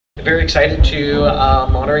Very excited to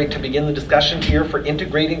moderate to begin the discussion here for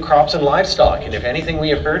integrating crops and livestock. And if anything we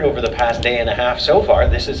have heard over the past day and a half so far,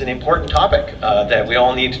 this is an important topic that we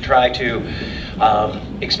all need to try to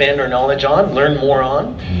expand our knowledge on, learn more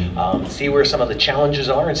on, see where some of the challenges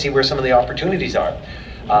are and see where some of the opportunities are.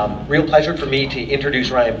 Real pleasure for me to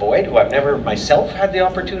introduce Ryan Boyd, who I've never myself had the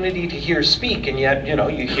opportunity to hear speak, and yet, you know,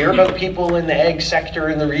 you hear about people in the ag sector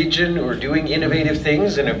in the region who are doing innovative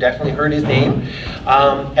things, and have definitely heard his name.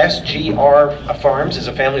 SGR Farms is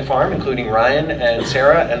a family farm, including Ryan and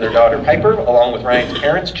Sarah and their daughter Piper, along with Ryan's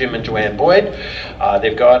parents, Jim and Joanne Boyd.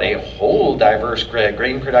 They've got a whole diverse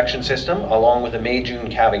grain production system, along with a May-June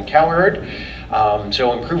calving cow herd.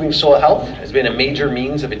 So improving soil health has been a major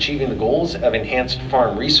means of achieving the goals of enhanced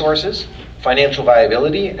farm resources, financial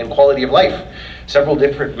viability, and quality of life. Several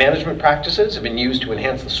different management practices have been used to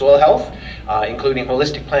enhance the soil health, including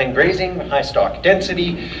holistic planned grazing, high stock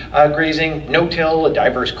density grazing, no-till, a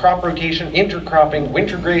diverse crop rotation, intercropping,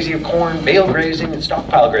 winter grazing of corn, bale grazing, and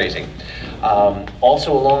stockpile grazing.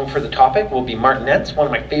 Also along for the topic will be Martin Netz, one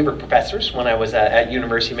of my favorite professors when I was at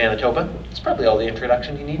University of Manitoba. It's probably all the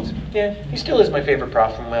introduction he needs. Yeah, he still is my favorite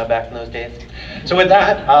prof from back in those days. So with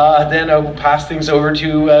that, then I will pass things over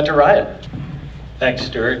to Ryan. Thanks,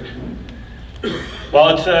 Stuart.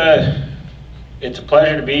 Well, it's a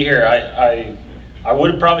pleasure to be here. I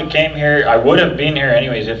would have probably came here, I would have been here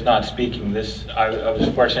anyways if not speaking. I was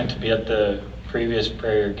fortunate to be at the previous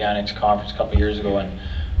Prairie Organics conference a couple years ago and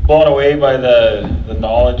blown away by the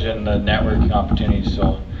knowledge and the networking opportunities,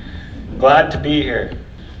 so glad to be here.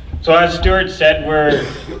 So as Stuart said, we're a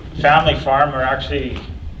family farm. We're actually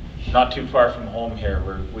not too far from home here.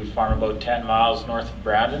 We farm about 10 miles north of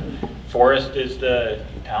Brandon. Forest is the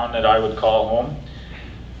town that I would call home.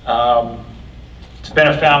 It's been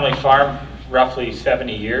a family farm roughly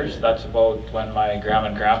 70 years. That's about when my grandma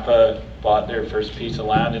and grandpa bought their first piece of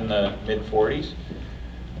land in the mid-40s.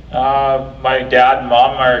 My dad and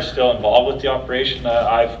mom are still involved with the operation.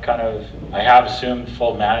 I have assumed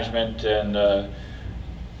full management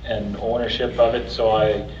and ownership of it.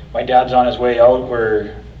 So my dad's on his way out.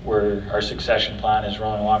 Where our succession plan is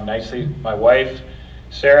rolling along nicely. My wife,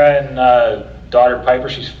 Sarah, and daughter Piper,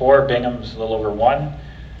 she's 4. Bingham's a little over 1.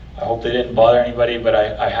 I hope they didn't bother anybody, but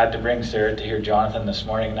I had to bring Sarah to hear Jonathan this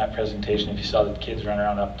morning in that presentation. If you saw the kids running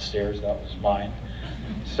around up the stairs, that was mine.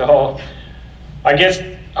 So I guess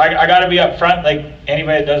I got to be up front, like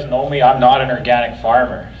anybody that doesn't know me, I'm not an organic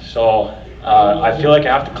farmer. So I feel like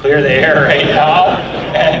I have to clear the air right now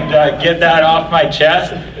and get that off my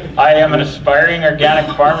chest. I am an aspiring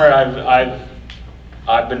organic farmer.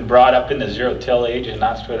 I've been brought up in the zero-till age, and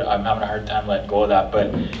that's what I'm having a hard time letting go of that.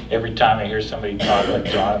 But every time I hear somebody talk like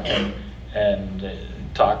Jonathan and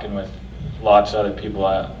talking with lots of other people,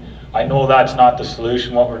 I know that's not the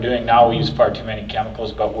solution. What we're doing now, we use far too many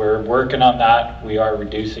chemicals, but we're working on that. We are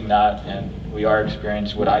reducing that, and we are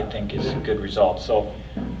experiencing what I think is good results. So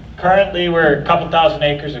currently, we're a couple thousand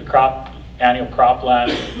acres of annual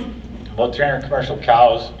cropland, about 300 commercial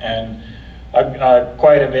cows, and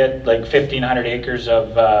quite a bit, like 1,500 acres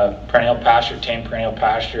of perennial pasture, tame perennial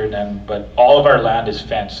pasture. But all of our land is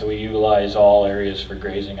fenced, so we utilize all areas for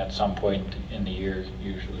grazing at some point in the year,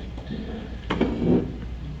 usually.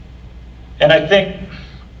 And I think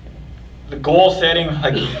the goal setting,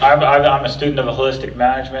 like I'm a student of holistic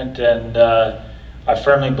management, and I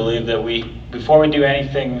firmly believe that before we do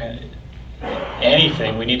anything,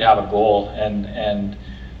 we need to have a goal and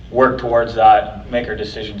work towards that, make our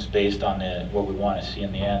decisions based on what we want to see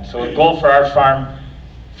in the end. So the goal for our farm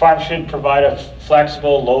should provide a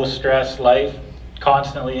flexible, low-stress life,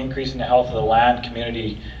 constantly increasing the health of the land,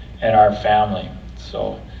 community, and our family.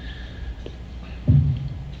 So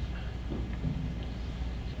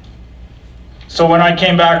when I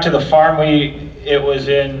came back to the farm, I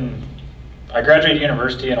graduated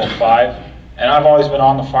university in 05, and I've always been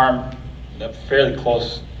on the farm, fairly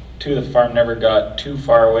close to the farm, never got too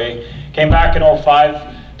far away. Came back in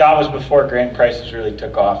 05, that was before grain prices really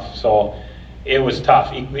took off, so it was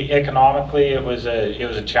tough. Economically, it was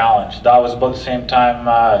a challenge. That was about the same time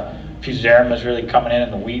Fusarium was really coming in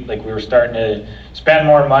the wheat. Like, we were starting to spend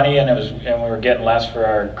more money, and we were getting less for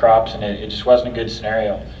our crops, and it just wasn't a good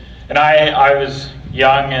scenario. And I was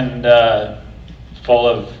young and full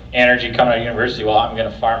of energy coming out of university. Well, I'm going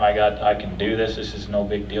to farm. I can do this. This is no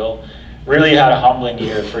big deal. Really had a humbling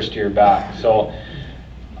year, first year back. So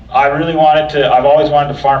I've always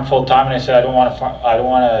wanted to farm full time, and I said I don't want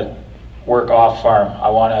to work off farm. I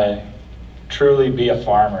want to truly be a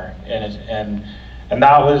farmer, and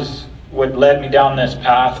that was what led me down this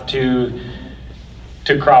path to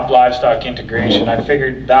crop livestock integration. I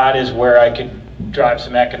figured that is where I could drive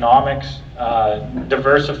some economics.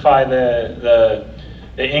 diversify the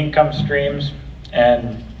income streams,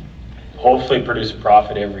 and hopefully produce a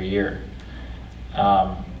profit every year.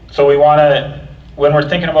 So we want to, when we're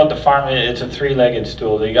thinking about the farm, it's a three-legged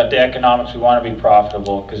stool. You got the economics, we want to be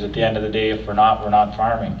profitable, because at the end of the day, if we're not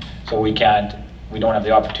farming. So we don't have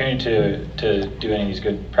the opportunity to do any of these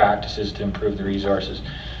good practices to improve the resources.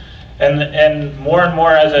 And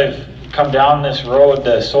more as I've come down this road,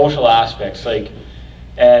 the social aspects, like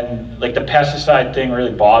the pesticide thing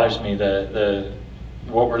really bothers me,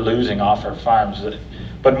 what we're losing off our farms,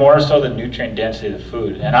 but more so the nutrient density of the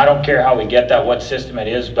food. And I don't care how we get that, what system it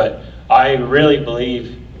is, but I really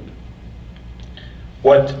believe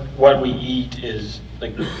what we eat is,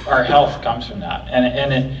 like, our health comes from that.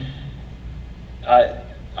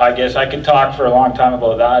 I guess I could talk for a long time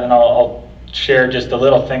about that, and I'll share just the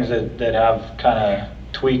little things that have kind of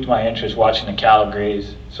tweaked my interest watching the cattle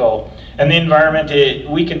graze. So, and the environment,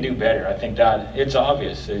 we can do better. I think that it's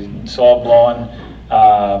obvious. Soil blowing,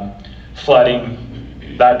 flooding,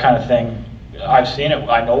 that kind of thing. I've seen it.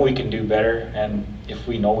 I know we can do better, and if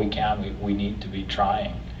we know we can, we need to be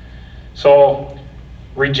trying. So,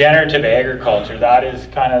 regenerative agriculture, that is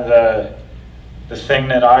kind of the thing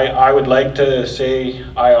that I would like to say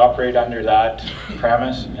I operate under that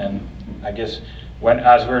premise, and I guess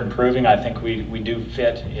as we're improving, I think we do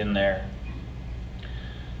fit in there.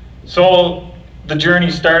 So the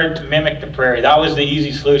journey started to mimic the prairie. That was the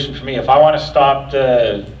easy solution for me. If I want to stop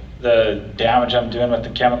the damage I'm doing with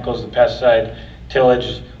the chemicals, the pesticide,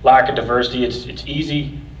 tillage, lack of diversity, it's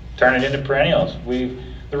easy. Turn it into perennials.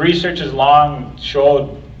 The research has long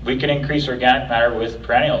showed we can increase organic matter with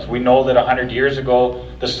perennials. We know that 100 years ago,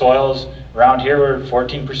 the soils around here were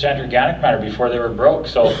 14% organic matter before they were broke.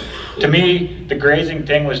 So to me, the grazing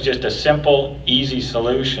thing was just a simple, easy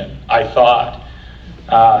solution, I thought.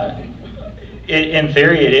 In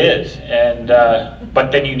theory it is,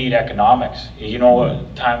 but then you need economics. You know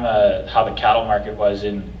how the cattle market was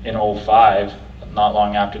in '05, not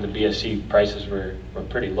long after the BSC prices were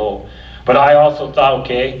pretty low. But I also thought,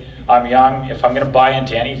 okay, I'm young, if I'm going to buy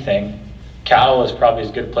into anything, cattle is probably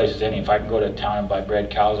as good a place as any. If I can go to town and buy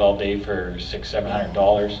bred cows all day for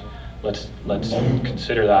 $600-700, let's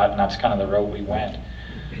consider that, and that's kind of the route we went.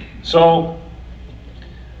 So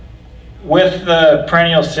with the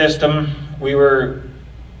perennial system,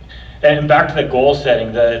 and back to the goal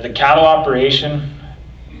setting, the cattle operation,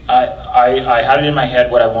 I had it in my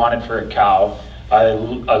head what I wanted for a cow, a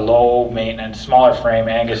low maintenance, smaller frame,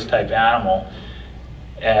 Angus type animal.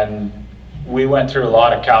 And we went through a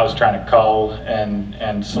lot of cows trying to cull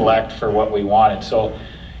and select for what we wanted. So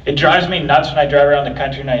it drives me nuts when I drive around the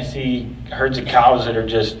country and I see herds of cows that are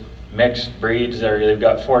just mixed breeds. They've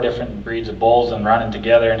got 4 different breeds of bulls and running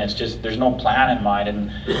together, and it's just, there's no plan in mind.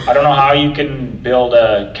 And I don't know how you can build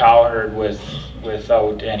a cow herd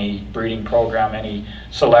without any breeding program, any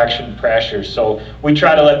selection pressure. So we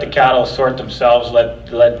try to let the cattle sort themselves,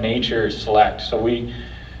 let nature select. So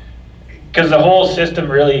because the whole system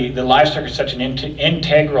really, the livestock is such an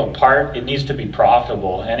integral part, it needs to be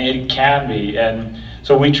profitable, and it can be. And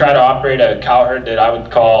so we try to operate a cow herd that I would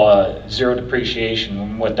call zero depreciation.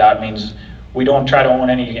 And what that means, we don't try to own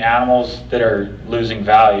any animals that are losing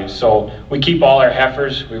value. So we keep all our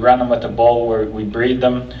heifers, we run them with a bull, we breed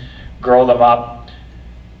them, grow them up,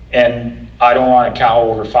 and I don't want a cow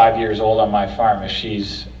over 5 years old on my farm. If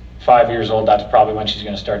she's 5 years old, that's probably when she's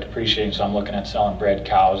going to start depreciating, so I'm looking at selling bred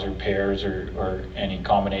cows or pairs or any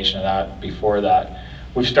combination of that before that.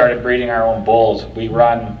 We've started breeding our own bulls. We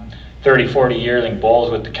run 30-40 yearling bulls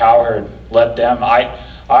with the cow herd. Let them, I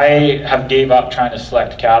have gave up trying to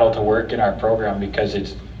select cattle to work in our program, because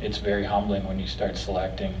it's very humbling when you start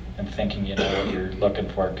selecting and thinking you know what you're looking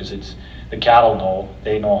for, because the cattle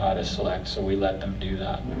they know how to select, so we let them do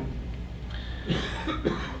that.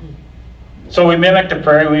 So we mimic the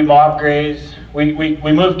prairie, we mob graze, we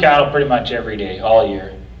move cattle pretty much every day, all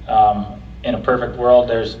year. In a perfect world,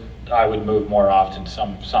 I would move more often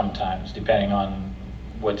sometimes, depending on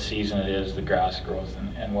what season it is, the grass growth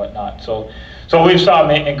and whatnot. So we've saw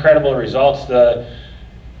incredible results.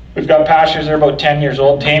 We've got pastures that are about 10 years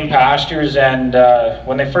old, tame pastures, and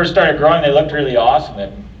when they first started growing, they looked really awesome. They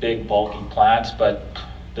had big, bulky plants, but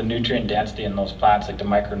the nutrient density in those plants, like the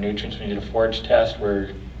micronutrients, when you did a forage test,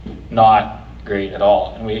 were not great at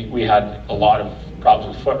all. And we had a lot of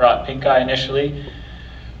problems with foot rot, pink eye initially.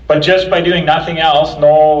 But just by doing nothing else,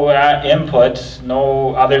 no inputs,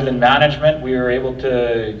 no other than management, we were able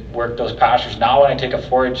to work those pastures. Now when I take a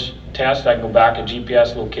forage test, I can go back a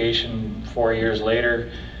GPS location 4 years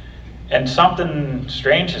later, and something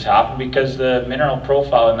strange has happened, because the mineral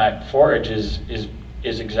profile in that forage is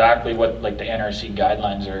is exactly what like the NRC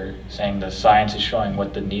guidelines are saying. The science is showing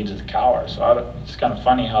what the needs of the cow are. So it's kind of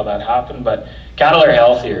funny how that happened, but cattle are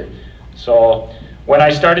healthier. So when I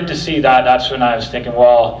started to see that, that's when I was thinking,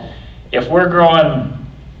 well, if we're growing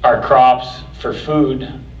our crops for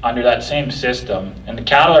food under that same system, and the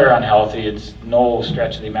cattle are unhealthy, it's no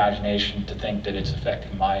stretch of the imagination to think that it's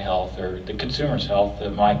affecting my health or the consumer's health,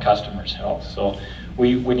 my customer's health. So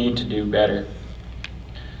we need to do better.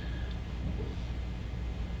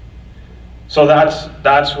 So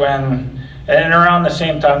that's when, and around the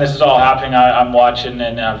same time this is all happening, I'm watching,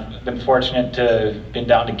 and I've been fortunate to been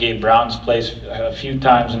down to Gabe Brown's place a few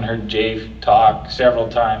times and heard Jay talk several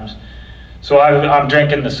times. So I'm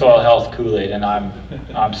drinking the soil health Kool-Aid, and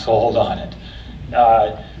I'm sold on it.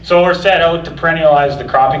 So we're set out to perennialize the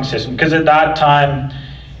cropping system, because at that time,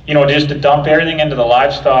 you know, just to dump everything into the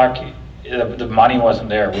livestock, the money wasn't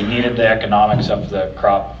there. We needed the economics of the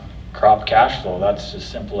crop cash flow. That's as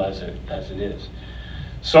simple as it is.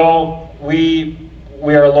 So we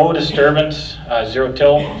are a low disturbance, zero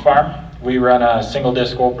till farm. We run a single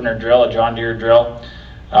disc opener drill, a John Deere drill.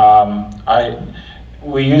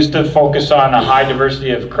 We used to focus on a high diversity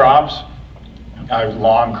of crops, a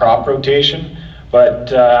long crop rotation,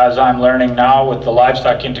 but as I'm learning now with the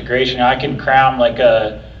livestock integration, I can cram like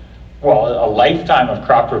a lifetime of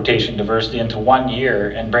crop rotation diversity into 1 year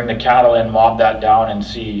and bring the cattle in, mob that down, and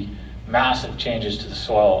see massive changes to the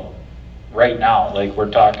soil right now. Like we're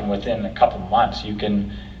talking within a couple months, you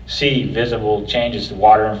can see visible changes to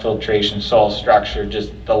water infiltration, soil structure,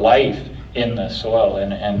 just the life in the soil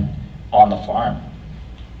and on the farm.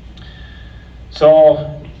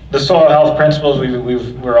 So the soil health principles,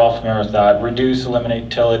 we're all familiar with that. Reduce, eliminate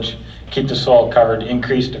tillage, keep the soil covered,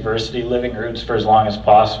 increase diversity, living roots for as long as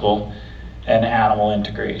possible, and animal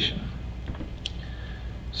integration.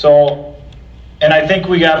 So, and I think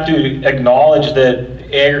we have to acknowledge that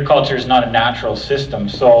agriculture is not a natural system.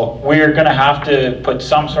 So we're going to have to put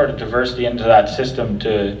some sort of diversity into that system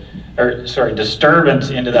disturbance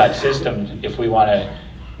into that system if we want to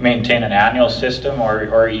maintain an annual system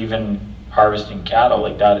or even harvesting cattle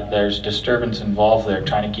like that. There's disturbance involved there,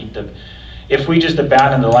 trying to keep if we just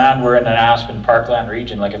abandon the land, we're in an aspen parkland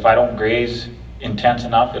region. Like if I don't graze intense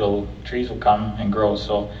enough, trees will come and grow.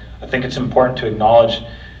 So I think it's important to acknowledge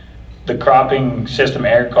the cropping system,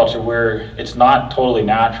 agriculture, where it's not totally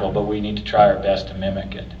natural, but we need to try our best to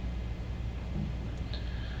mimic it.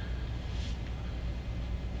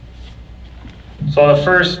 So the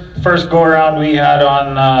first go around we had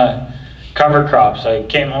on cover crops. I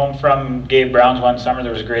came home from Gabe Brown's one summer.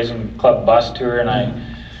 There was a grazing club bus tour, and I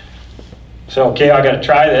said, okay, I got to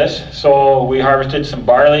try this. So we harvested some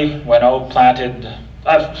barley, went out, planted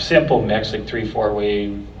a simple mix, like 3-4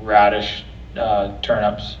 way radish,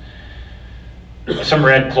 turnips, some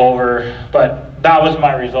red clover, but that was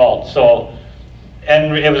my result. So,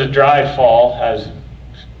 and it was a dry fall as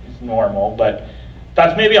normal, but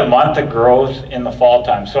that's maybe a month of growth in the fall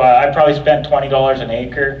time. So I probably spent $20 an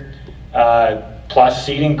acre. Plus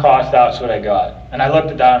seeding cost, that's what I got. And I looked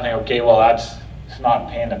at that and think, okay, well it's not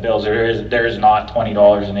paying the bills. There is not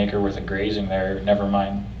 $20 an acre worth of grazing there, never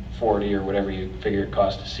mind 40 or whatever you figure it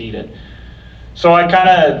costs to seed it. So I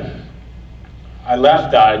I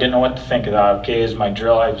left that. I didn't know what to think of that. Okay, is my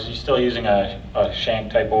drill, I was still using a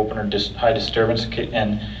shank type opener, high disturbance,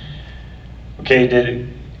 and okay,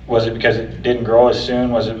 was it because it didn't grow as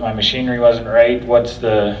soon? Was it my machinery wasn't right?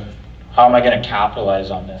 How am I going to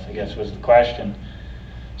capitalize on this, I guess was the question.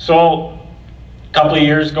 So a couple of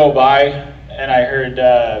years go by, and I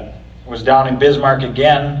heard, was down in Bismarck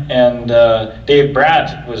again, and Dave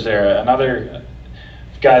Brandt was there, another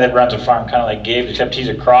guy that runs a farm kind of like Gabe, except he's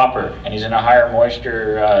a cropper, and he's in a higher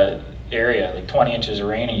moisture area, like 20 inches of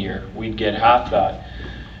rain a year. We'd get half that.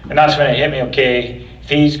 And that's when it hit me, okay, if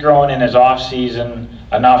he's growing in his off season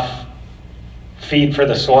enough feed for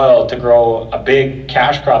the soil to grow a big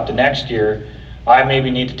cash crop the next year, I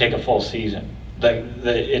maybe need to take a full season.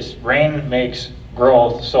 It's rain makes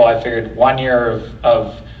growth, so I figured 1 year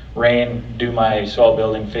of rain, do my soil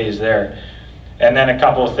building phase there. And then a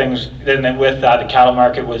couple of things, then with that, the cattle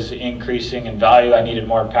market was increasing in value. I needed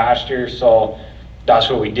more pasture, so that's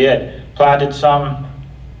what we did. Planted some,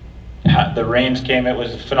 the rains came, it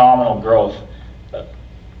was phenomenal growth.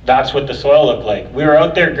 That's what the soil looked like. We were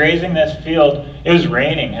out there grazing this field, it was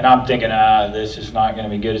raining, and I'm thinking, this is not gonna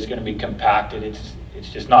be good, it's gonna be compacted, it's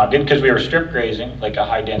just not good, because we were strip grazing, like a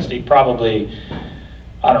high density, probably,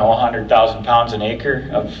 I don't know, 100,000 pounds an acre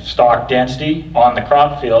of stock density on the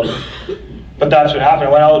crop field. But that's what happened.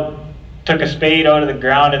 I went out, took a spade out of the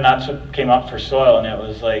ground, and that's what came up for soil, and it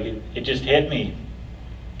was like, it just hit me.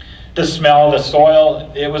 the smell of the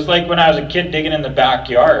soil. It was like when I was a kid digging in the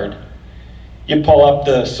backyard. You pull up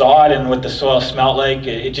the sod and what the soil smelled like,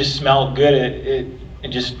 it just smelled good. It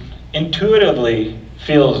just intuitively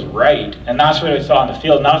feels right. And that's what I saw in the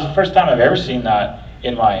field. And that was the first time I've ever seen that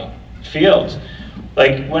in my fields.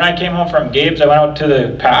 Like when I came home from Gabe's, I went out to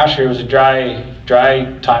the pasture. It was a dry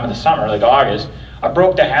time of the summer, like August. I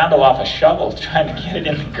broke the handle off a shovel trying to get it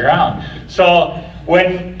in the ground. So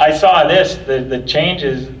when I saw this, the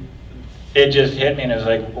changes, it just hit me and it was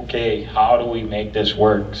like, okay, how do we make this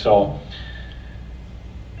work? So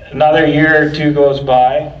another year or two goes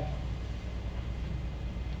by.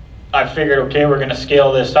 I figured, okay, we're gonna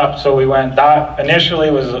scale this up. So we went, that initially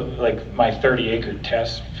was like my 30-acre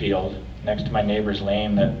test field next to my neighbor's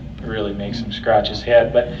lane that really makes him scratch his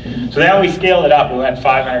head. But so then we scaled it up. We went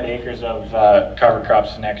 500 acres of cover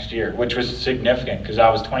crops the next year, which was significant because that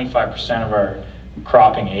was 25% of our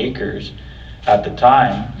cropping acres at the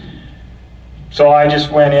time. So I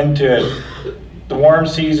just went into it. The warm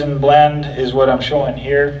season blend is what I'm showing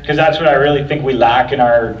here, because that's what I really think we lack in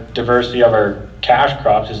our diversity of our cash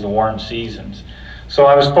crops is the warm seasons. So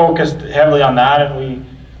I was focused heavily on that, and we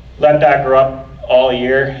let that grow up all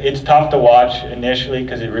year. It's tough to watch initially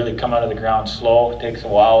because it really come out of the ground slow. It takes a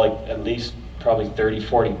while, like at least probably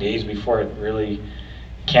 30-40 days before it really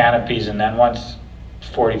canopies, and then once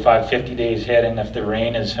 45-50 days hit, and if the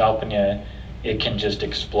rain is helping you, it can just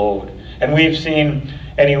explode. And we've seen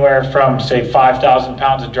anywhere from say 5,000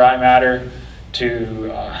 pounds of dry matter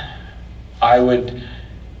to I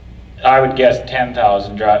would guess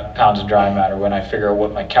 10,000 pounds of dry matter when I figure out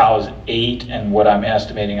what my cows ate and what I'm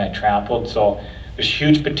estimating I trampled. So there's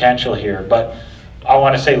huge potential here. But I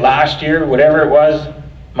want to say last year, whatever it was,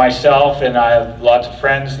 myself and I have lots of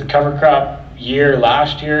friends, the cover crop year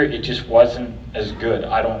last year, it just wasn't as good.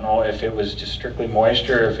 I don't know if it was just strictly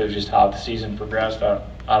moisture or if it was just how the season progressed. I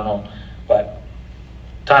don't know, but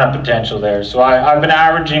ton of potential there. So I've been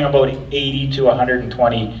averaging about 80 to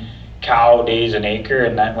 120 cow days an acre,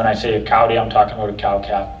 and that, when I say a cow day, I'm talking about a cow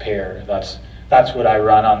calf pair. That's what I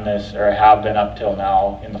run on this, or I have been up till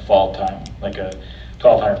now in the fall time, like a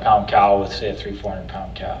 1,200 pound cow with say a 300-400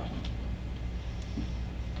 pound calf.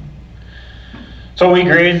 So we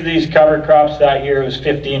grazed these cover crops that year. It was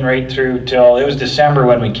 15 right through till it was December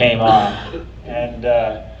when we came on, and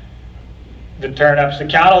the turnips, the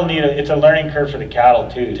cattle it's a learning curve for the cattle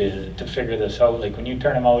too to figure this out. Like when you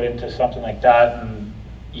turn them out into something like that and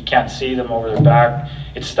you can't see them over their back,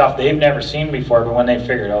 it's stuff they've never seen before, but when they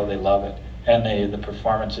figure it out, they love it. And the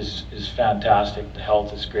performance is fantastic, the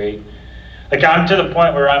health is great. Like I'm to the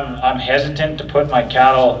point where I'm hesitant to put my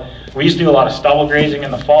cattle, we used to do a lot of stubble grazing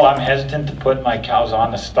in the fall. I'm hesitant to put my cows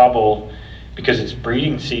on the stubble because it's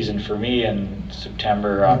breeding season for me in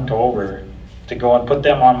September, October. To go and put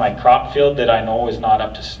them on my crop field that I know is not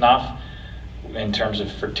up to snuff in terms of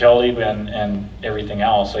fertility and everything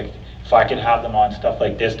else. Like if I could have them on stuff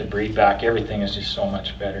like this to breed back, everything is just so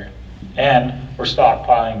much better. And we're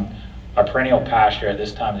stockpiling our perennial pasture at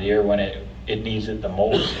this time of the year when it needs it the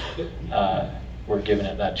most. We're giving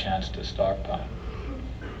it that chance to stockpile.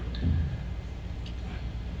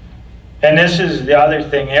 And this is the other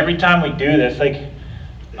thing. Every time we do this, like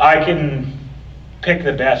I can pick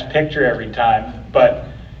the best picture every time, but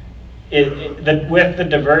with the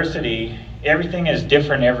diversity, everything is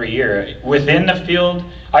different every year. Within the field,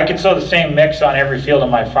 I could sow the same mix on every field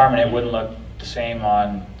on my farm and it wouldn't look the same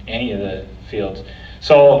on any of the fields.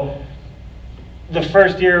 So the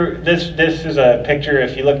first year, this is a picture,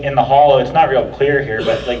 if you look in the hollow, it's not real clear here,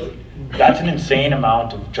 but like that's an insane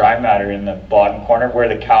amount of dry matter in the bottom corner where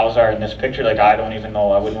the cows are in this picture. Like I don't even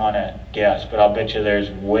know, I wouldn't want to guess, but I'll bet you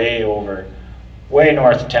there's way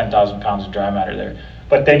north of 10,000 pounds of dry matter there.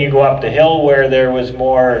 But then you go up the hill where there was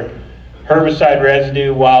more herbicide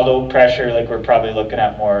residue, wild oat pressure, like we're probably looking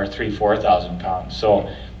at more 3,000-4,000 pounds.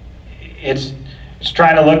 So it's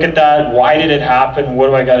trying to look at that. Why did it happen? What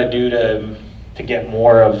do I got to do to get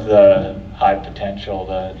more of the high potential,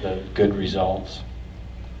 the good results?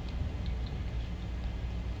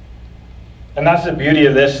 And that's the beauty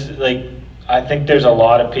of this. Like I think there's a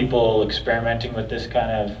lot of people experimenting with this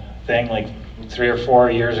kind of thing. Like 3 or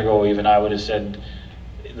 4 years ago even, I would have said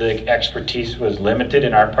the expertise was limited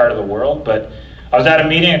in our part of the world. But I was at a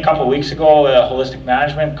meeting a couple of weeks ago, a holistic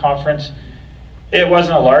management conference. It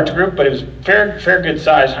wasn't a large group, but it was fair good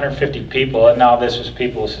size, 150 people. And now this was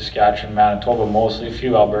people in Saskatchewan, Manitoba, mostly a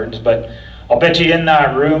few Albertans. But I'll bet you in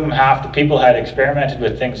that room, half the people had experimented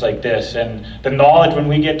with things like this. And the knowledge when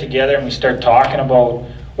we get together and we start talking about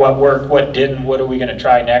what worked, what didn't, what are we going to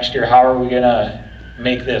try next year, how are we going to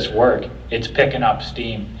make this work, it's picking up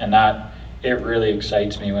steam. And that, it really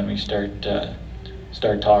excites me when we start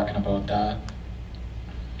start talking about that.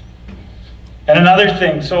 And another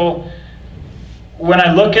thing, so when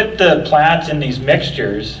I look at the plants in these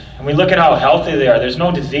mixtures, and we look at how healthy they are, there's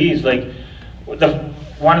no disease. Like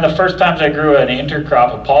one of the first times I grew an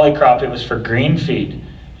intercrop, a polycrop, it was for green feed.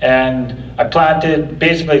 And I planted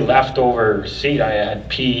basically leftover seed. I had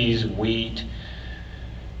peas, wheat,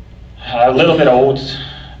 a little bit of oats,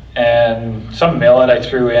 and some millet I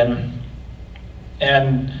threw in.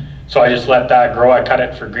 And so I just let that grow. I cut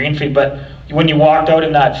it for green feed. But when you walked out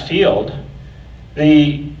in that field,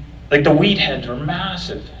 the wheat heads were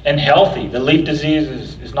massive and healthy. The leaf disease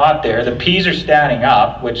is not there. The peas are standing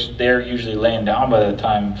up, which they're usually laying down by the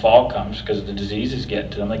time fall comes because the disease is getting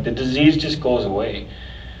to them. Like the disease just goes away.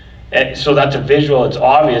 And so that's a visual, it's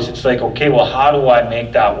obvious. It's like, okay, well, how do I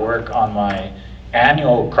make that work on my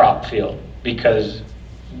annual crop field? Because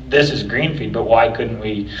this is green feed, but why couldn't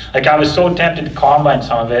we? Like I was so tempted to combine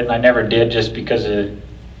some of it, and I never did just because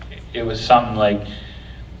it was something like,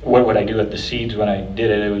 what would I do with the seeds when I did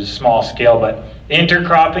it? It was small scale, but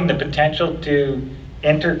intercropping, the potential to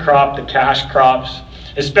intercrop the cash crops,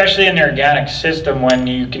 especially in the organic system when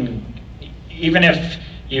you can, even if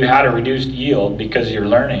you had a reduced yield because you're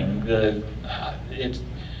learning, it's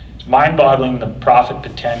mind-boggling the profit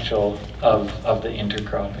potential of the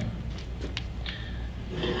intercropping.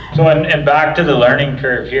 So, and back to the learning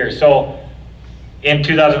curve here. So in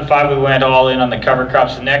 2005, we went all in on the cover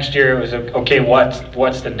crops. The next year it was, okay,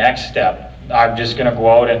 what's the next step? I'm just gonna go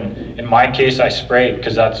out and, in my case, I sprayed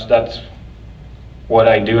because that's what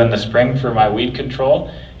I do in the spring for my weed control.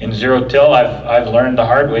 In zero till, I've learned the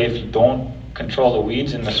hard way, if you don't control the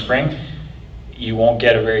weeds in the spring, you won't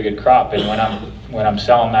get a very good crop. And when I'm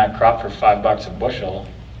selling that crop for $5 a bushel,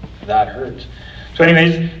 that hurts. So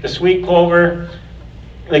anyways, the sweet clover,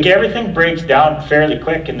 like everything breaks down fairly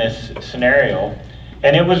quick in this scenario.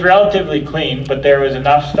 And it was relatively clean, but there was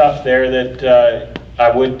enough stuff there that I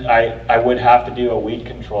would have to do a weed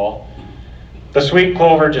control. The sweet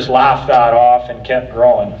clover just laughed that off and kept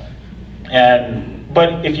growing.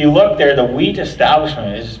 But if you look there, the wheat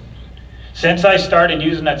establishment is, since I started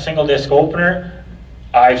using that single disc opener,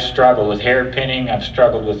 I've struggled with hairpinning, I've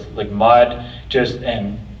struggled with like mud,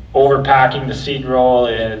 and overpacking the seed roll,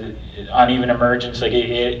 uneven emergence. Like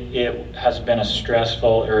it has been a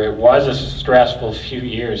stressful, or it was a stressful few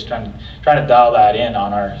years trying to dial that in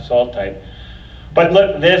on our soil type. But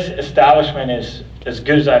look, this establishment is as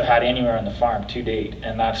good as I've had anywhere on the farm to date,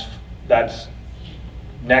 and that's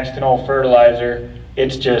next to no fertilizer.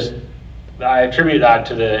 It's just, I attribute that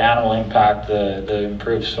to the animal impact, the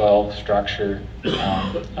improved soil structure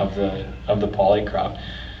of the polycrop.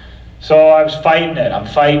 So I was fighting it. I'm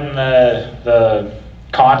fighting the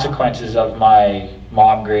consequences of my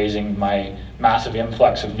mob grazing, my massive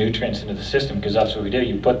influx of nutrients into the system, because that's what we do.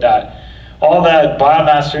 You put all that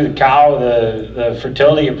biomass through the cow, the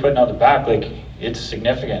fertility you're putting out the back, like it's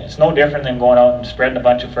significant. It's no different than going out and spreading a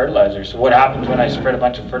bunch of fertilizer. So what happens when I spread a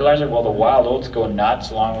bunch of fertilizer? Well, the wild oats go nuts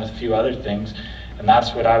along with a few other things, and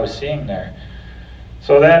that's what I was seeing there.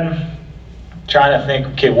 So then trying to think,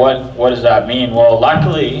 okay, what does that mean? Well,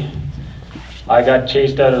 luckily I got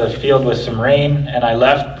chased out of the field with some rain, and I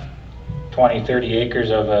left 20-30 acres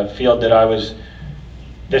of a field that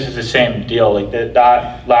this is the same deal. Like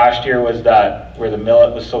that last year was that where the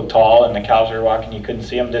millet was so tall and the cows were walking, you couldn't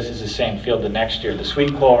see them. This is the same field the next year, the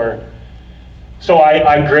sweet clover. So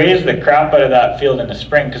I grazed the crap out of that field in the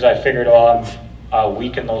spring because I figured, well, I'll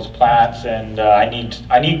weaken those plants, and I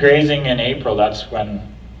need grazing in April. That's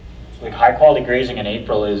when, like, high quality grazing in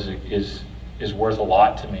April is worth a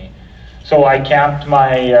lot to me. So I camped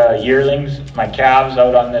my yearlings, my calves,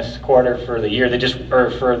 out on this quarter for the year.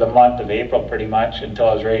 For the month of April, pretty much, until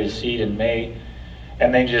I was ready to seed in May.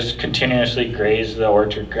 And they just continuously grazed the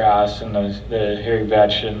orchard grass and the hairy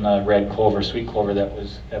vetch and the red clover, sweet clover that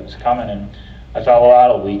was coming. And I thought, well,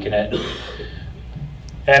 that'll weaken it.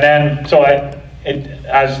 And then, so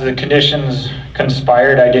as the conditions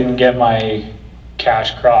conspired, I didn't get my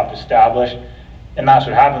cash crop established, and that's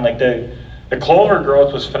what happened. Like the clover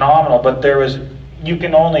growth was phenomenal, but you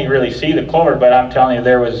can only really see the clover, but I'm telling you,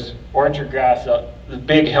 there was orchard grass, the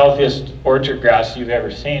big, healthiest orchard grass you've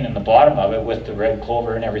ever seen in the bottom of it, with the red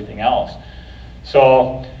clover and everything else.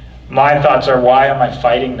 So my thoughts are, why am I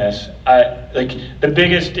fighting this? Like the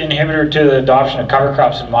biggest inhibitor to the adoption of cover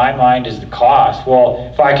crops in my mind is the cost.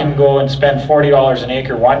 Well, if I can go and spend $40 an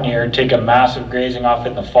acre one year, take a massive grazing off it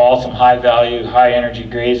in the fall, some high value, high energy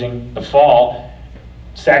grazing the fall,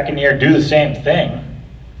 second year do the same thing,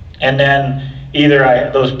 and then either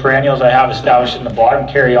those perennials I have established in the bottom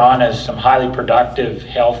carry on as some highly productive,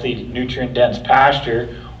 healthy, nutrient dense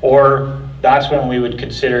pasture, or that's when we would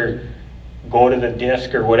consider go to the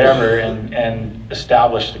disc or whatever and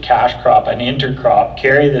establish the cash crop, an intercrop,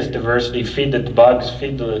 carry this diversity, feed the bugs,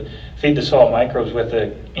 feed the soil microbes with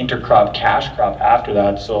the intercrop cash crop after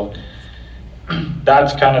that. So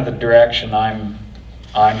that's kind of the direction I'm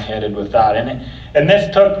headed with that. And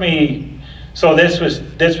this took me, so this was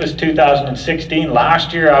 2016.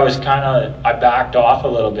 Last year I backed off a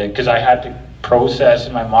little bit because I had to process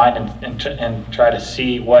in my mind and try to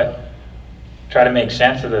make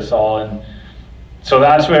sense of this all. And so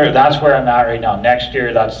that's where I'm at right now. Next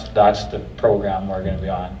year, that's the program we're going to be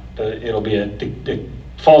on. It'll be the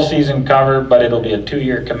full season cover, but it'll be a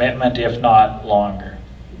 2-year commitment, if not longer.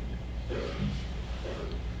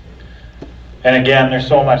 And again, there's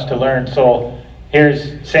so much to learn. So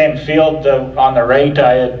here's same field. On the right,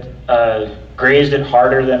 I had grazed it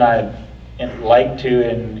harder than I'd like to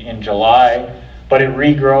in July, but the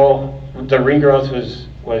regrowth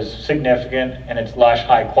was significant, and it's lush,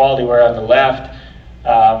 high quality. Where on the left,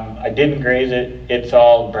 I didn't graze it. It's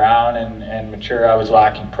all brown and mature. I was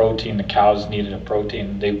lacking protein. The cows needed a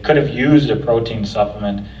protein. They could have used a protein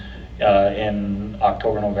supplement in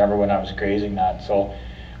October, November when I was grazing that. So,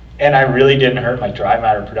 and I really didn't hurt my dry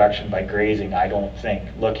matter production by grazing, I don't think.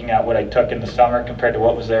 Looking at what I took in the summer compared to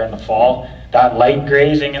what was there in the fall, that light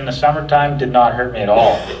grazing in the summertime did not hurt me at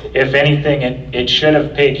all. If anything, it should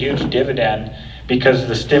have paid huge dividend, because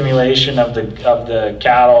the stimulation of the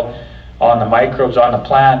cattle on the microbes on the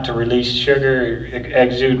plant to release sugar,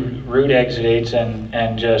 exude root exudates,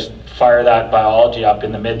 and just fire that biology up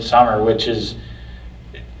in the midsummer, which is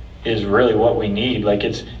really what we need. Like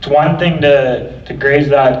it's one thing to graze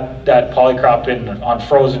that polycrop on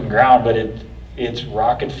frozen ground, but it's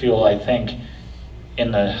rocket fuel, I think,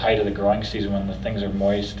 in the height of the growing season when the things are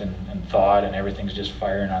moist and thawed and everything's just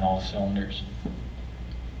firing on all cylinders.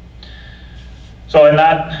 So in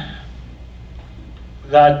that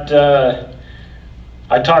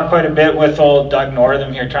I talked quite a bit with old Doug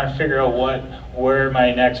Northam here, trying to figure out where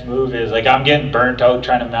my next move is. Like, I'm getting burnt out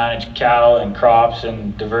trying to manage cattle and crops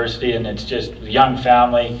and diversity, and it's just a young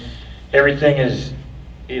family. Everything is,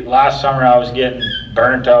 last summer I was getting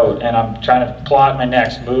burnt out, and I'm trying to plot my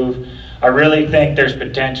next move. I really think there's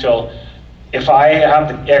potential. If I have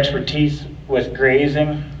the expertise with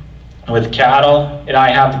grazing, with cattle, and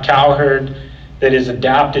I have the cow herd that is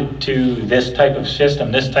adapted to this type of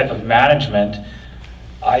system, this type of management,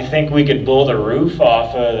 I think we could blow the roof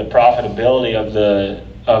off of the profitability of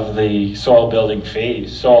the soil building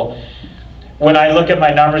phase. So when I look at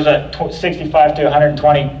my numbers at 65 to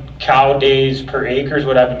 120 cow days per acre is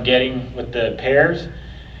what I've been getting with the pairs,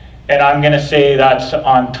 and I'm going to say that's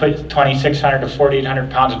on 2,600 to 4,800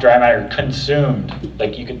 pounds of dry matter consumed.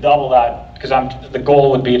 Like, you could double that, because the goal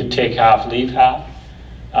would be to take half, leave half.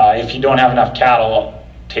 If you don't have enough cattle,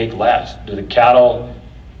 take less. The cattle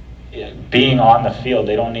being on the field,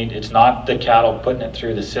 they don't need, it's not the cattle putting it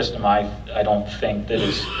through the system, I don't think that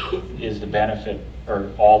is the benefit, or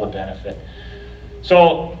all the benefit.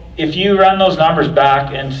 So if you run those numbers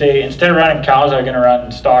back and say, instead of running cows, I'm going to run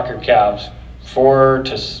stocker calves,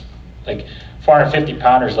 450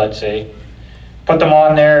 pounders, let's say. Put them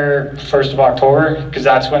on there 1st of October, because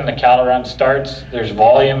that's when the cattle run starts. There's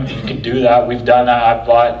volume, you can do that. We've done that.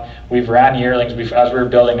 We've ran yearlings. As we were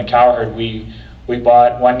building the cow herd, we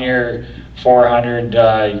bought 1 year 400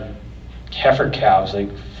 heifer calves, like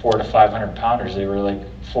 400 to 500 pounders. They were like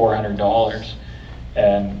 $400,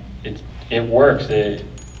 and it works. They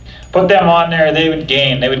put them on there, they would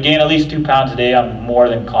gain at least 2 pounds a day. I'm more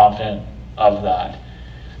than confident of that.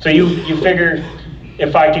 So you figure,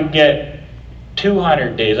 if I could get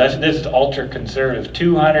 200 days, this is ultra conservative,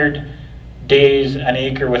 200 days an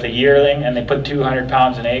acre with a yearling, and they put 200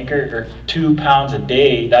 pounds an acre, or 2 pounds a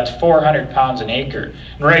day, that's 400 pounds an acre.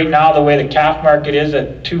 And right now, the way the calf market is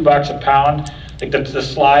at $2 a pound, like the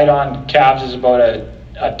slide on calves is about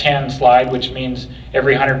a 10 slide, which means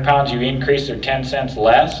every 100 pounds you increase, they're 10 cents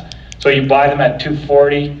less. So you buy them at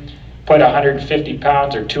 $2.40, put 150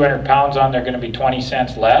 pounds or 200 pounds on, they're going to be 20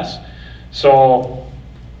 cents less. So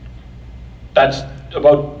that's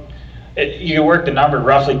about, you can work the number,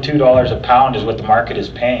 roughly $2 a pound is what the market is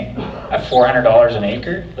paying at $400 an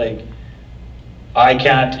acre. Like, I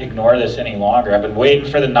can't ignore this any longer. I've been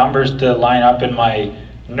waiting for the numbers to line up in my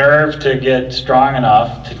nerve to get strong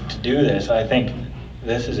enough to do this. I think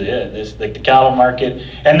this is it. Like the cattle market,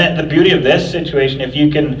 and then the beauty of this situation, if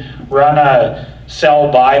you can run a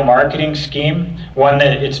sell-buy marketing scheme, one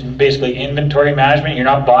that it's basically inventory management. You're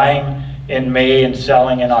not buying in May and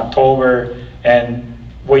selling in October, and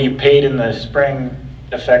what you paid in the spring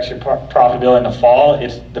affects your profitability in the fall.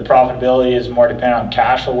 The profitability is more dependent on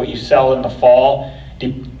cash flow. What you sell in the fall,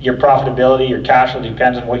 your profitability, your cash flow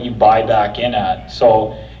depends on what you buy back in at.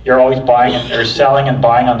 So you're always buying or selling and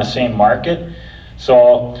buying on the same market.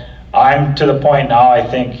 So I'm to the point now, I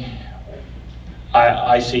think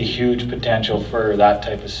I see huge potential for that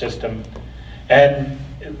type of system. And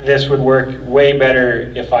this would work way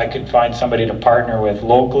better if I could find somebody to partner with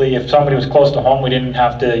locally. If somebody was close to home, we didn't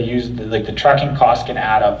have to use, the trucking costs can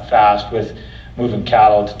add up fast with moving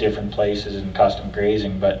cattle to different places and custom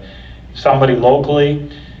grazing. But if somebody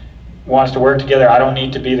locally wants to work together, I don't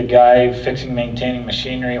need to be the guy fixing, maintaining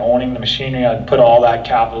machinery, owning the machinery. I'd put all that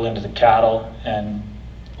capital into the cattle, and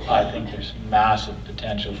I think there's massive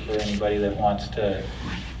potential for anybody that wants to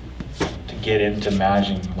get into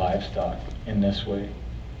managing livestock in this way.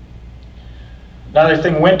 Another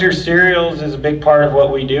thing, winter cereals is a big part of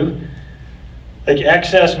what we do. Like,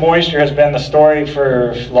 excess moisture has been the story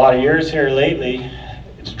for a lot of years here lately.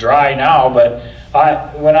 It's dry now, but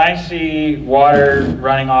when I see water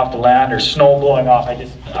running off the land or snow blowing off,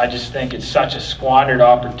 I just think it's such a squandered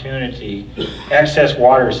opportunity. Excess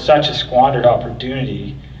water is such a squandered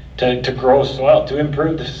opportunity to grow soil, to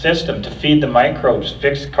improve the system, to feed the microbes,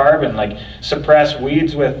 fix carbon, like suppress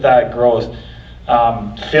weeds with that growth,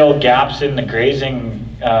 fill gaps in the grazing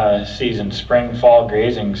season, spring, fall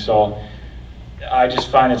grazing. So I just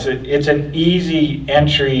find it's an easy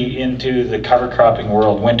entry into the cover cropping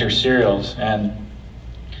world, winter cereals. And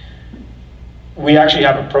we actually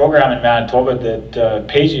have a program in Manitoba that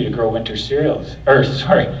pays you to grow winter cereals,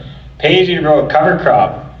 pays you to grow a cover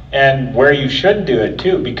crop, and where you should do it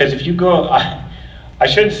too. Because if you go, I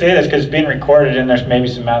shouldn't say this because it's being recorded and there's maybe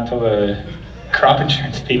some Manitoba crop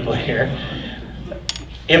insurance people here.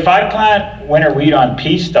 If I plant winter wheat on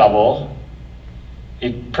pea stubble,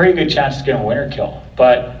 a pretty good chance it's gonna winter kill.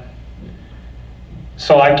 But,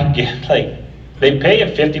 so I can get, like, they pay you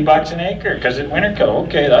 $50 an acre because it winter kill.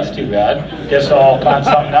 Okay, that's too bad. Guess I'll plant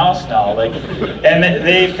something else now. Like, and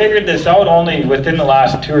they figured this out only within the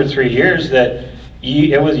last 2 or 3 years, that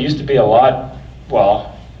it used to be a lot.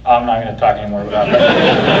 Well, I'm not going to talk anymore about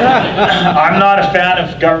that. I'm not a fan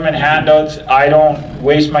of government handouts. I don't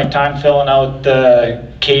waste my time filling out the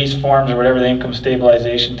case forms or whatever, the income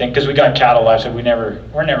stabilization thing, because we got cattle lives, so we're never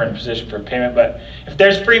in a position for a payment. But if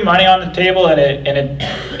there's free money on the table and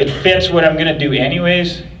it fits what I'm going to do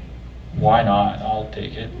anyways, why not? I'll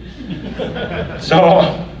take it.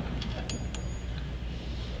 So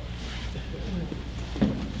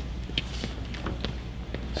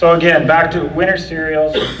again, back to winter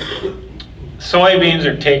cereals. Soybeans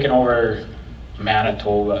are taking over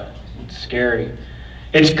Manitoba. It's scary.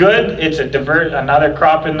 It's good. It's another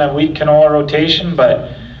crop in the wheat canola rotation,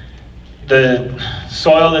 but the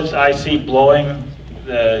soil that I see blowing,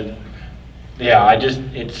 it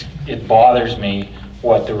bothers me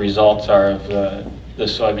what the results are of the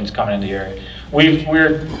soybeans coming into the area.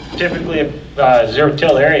 We're typically a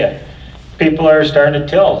zero-till area. People are starting to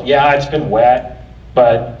till. Yeah, it's been wet,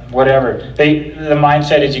 but whatever. The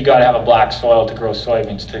mindset is you got to have a black soil to grow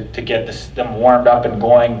soybeans to get them warmed up and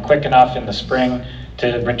going quick enough in the spring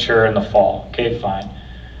to mature in the fall. Okay, fine.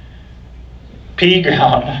 Pea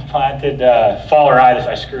ground, I planted fall rye.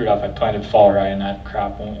 I screwed up. I planted fall rye, and that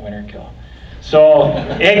crop won't winter kill. So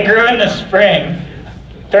it grew in the spring.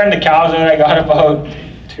 Turned the cows out. I got about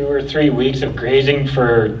 2 or 3 weeks of grazing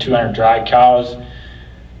for 200 dry cows.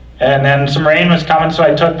 And then some rain was coming, so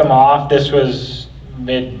I took them off. This was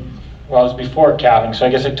it was before calving, so I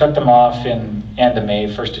guess I took them off in end of May,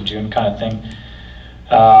 1st of June kind of thing.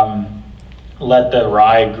 Let the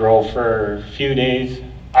rye grow for a few days.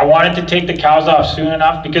 I wanted to take the cows off soon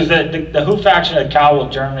enough because the hoof action of the cow will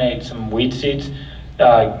germinate some wheat seeds,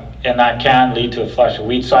 and that can lead to a flush of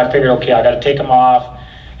wheat. So I figured, okay, I got to take them off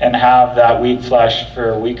and have that wheat flush for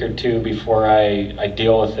a week or two before I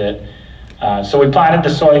deal with it. So we planted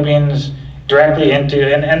the soybeans directly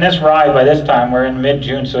into, and this rye, by this time we're in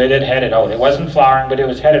mid-June, so it had headed out. It wasn't flowering, but it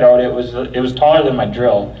was headed out. It was taller than my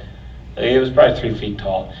drill. It was probably 3 feet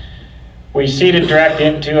tall. We seeded direct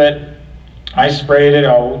into it. I sprayed it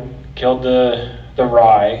out, killed the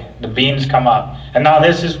rye. The beans come up. And now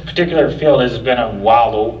this particular field has been a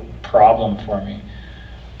wild oat problem for me.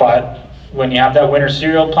 But when you have that winter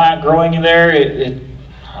cereal plant growing in there,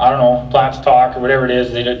 I don't know, plants talk or whatever it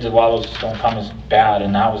is, the wild oats don't come as bad,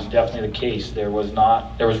 and that was definitely the case. There was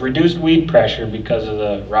reduced weed pressure because of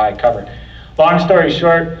the rye cover. Long story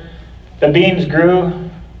short, the beans grew.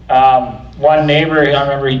 One neighbor, I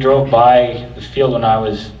remember he drove by the field when I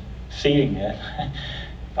was seeding it.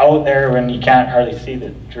 Out there when you can't hardly see the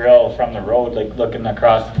drill from the road, like looking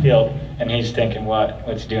across the field, and he's thinking,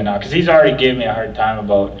 what's he doing now? Because he's already gave me a hard time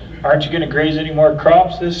about, aren't you going to graze any more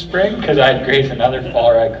crops this spring? Because I'd grazed another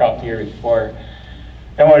fall rye crop the year before.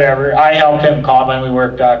 and whatever. I helped him combine, we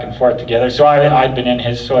worked back and forth together. So I'd been in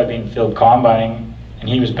his soybean field combining, and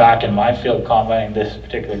he was back in my field combining this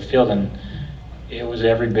particular field, and it was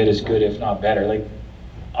every bit as good, if not better. Like,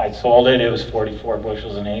 I sold it, it was 44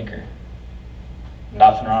 bushels an acre.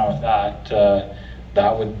 Nothing wrong with that.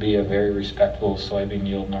 That would be a very respectable soybean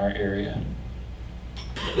yield in our area.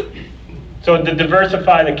 So to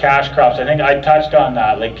diversify the cash crops, I think I touched on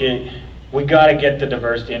that. Like, we got to get the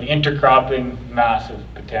diversity and intercropping, massive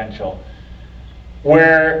potential.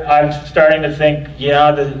 Where I'm starting to think,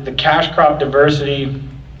 yeah, the cash crop diversity,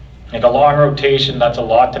 like a long rotation, that's a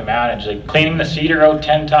lot to manage. Like cleaning the cedar out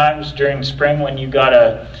 10 times during spring when you got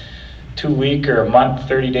a 2-week or a month,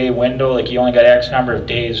 30-day window, like you only got X number of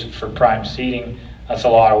days for prime seeding, that's a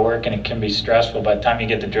lot of work and it can be stressful. By the time you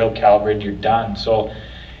get the drill calibrated, you're done. So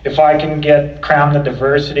if I can cram the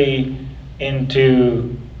diversity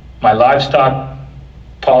into my livestock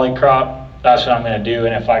polycrop, that's what I'm going to do.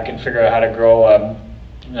 And if I can figure out how to grow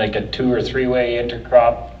like a 2- or 3-way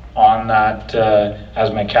intercrop on that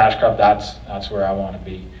as my cash crop, that's where I want to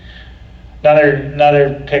be.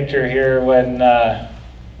 Another picture here, when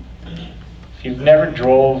if you've never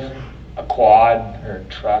drove a quad or a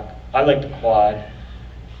truck, I like the quad,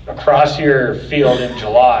 across your field in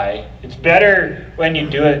July, it's better when you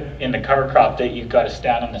do it in the cover crop that you've got to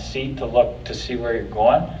stand on the seat to look to see where you're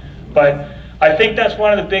going. But I think that's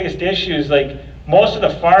one of the biggest issues. Like most of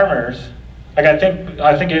the farmers, like I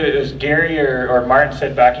think it was Gary or Martin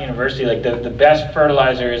said back in university, like the best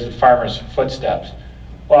fertilizer is the farmer's footsteps.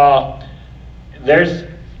 Well, there's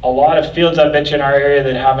a lot of fields, I bet you, in our area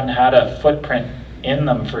that haven't had a footprint in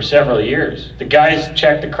them for several years. The guys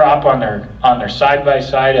check the crop on their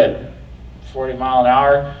side-by-side at 40 mile an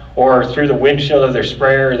hour or through the windshield of their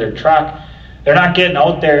sprayer or their truck. They're not getting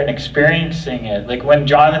out there and experiencing it. Like when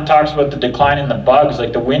Jonathan talks about the decline in the bugs,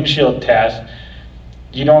 like the windshield test,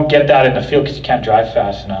 you don't get that in the field because you can't drive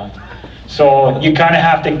fast enough. So you kind of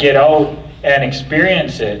have to get out and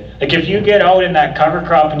experience it. Like if you get out in that cover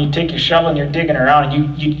crop and you take your shovel and you're digging around,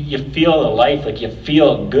 and you feel the life, like you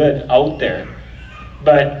feel good out there.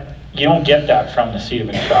 But you don't get that from the seat of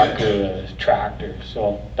a truck or a tractor.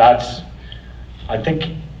 So that's, I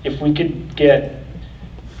think if we could get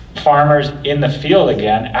farmers in the field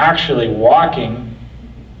again, actually walking,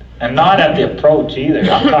 and not at the approach either,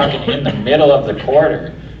 I'm talking in the middle of the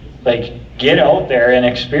quarter, like get out there and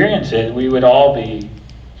experience it, we would all be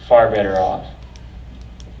far better off.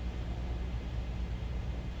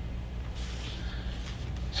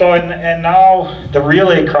 So, and now the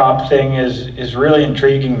relay crop thing is really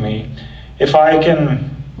intriguing me. If I can,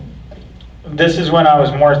 this is when I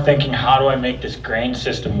was more thinking, how do I make this grain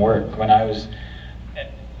system work? When I was,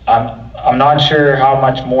 I'm not sure how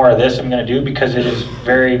much more of this I'm going to do because it is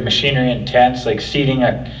very machinery intense, like seeding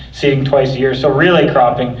twice a year. So relay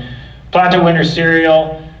cropping, plant a winter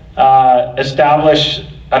cereal, establish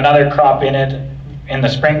another crop in it in the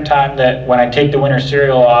springtime that when I take the winter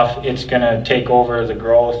cereal off, it's going to take over the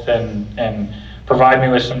growth and provide me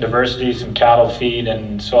with some diversity, some cattle feed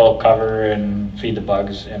and soil cover and feed the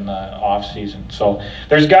bugs in the off season. So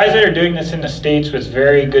there's guys that are doing this in the States with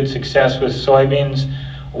very good success with soybeans,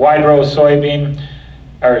 wide row soybean,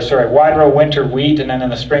 or sorry, wide row winter wheat, and then in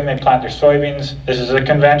the spring they plant their soybeans. This is a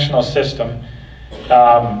conventional system,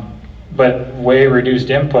 but way reduced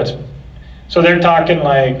inputs. So they're talking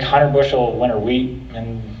like 100 bushel winter wheat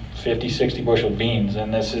and 50, 60 bushel beans,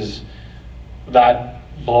 and that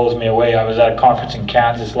blows me away. I was at a conference in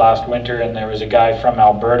Kansas last winter, and there was a guy from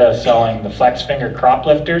Alberta selling the flex finger crop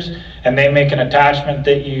lifters, and they make an attachment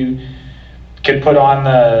that you could put on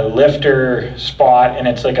the lifter spot, and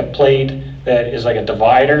it's like a plate that is like a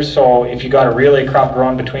divider. So if you got a relay crop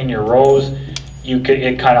growing between your rows,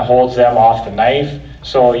 it kind of holds them off the knife.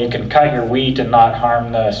 So you can cut your wheat and not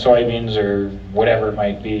harm the soybeans or whatever it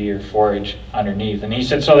might be, your forage underneath. And he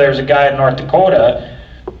said, so there's a guy in North Dakota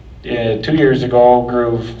 2 years ago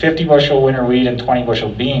grew 50 bushel winter wheat and 20 bushel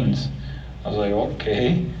beans. I was like,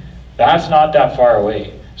 okay, that's not that far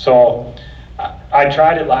away. So I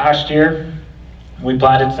tried it last year. We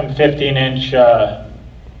planted some 15-inch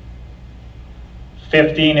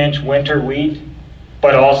winter wheat,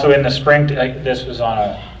 but also in the spring, this was on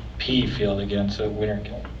a pea field again, so winter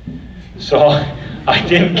killed. So I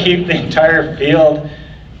didn't keep the entire field,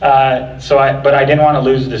 but I didn't want to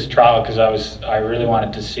lose this trial because I really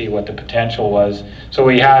wanted to see what the potential was. So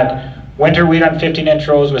we had winter wheat on 15-inch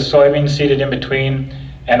rows with soybeans seeded in between,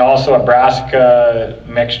 and also a brassica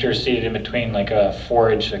mixture seeded in between, like a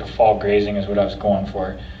forage, like a fall grazing is what I was going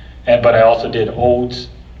for. But I also did oats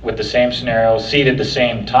with the same scenario, seeded the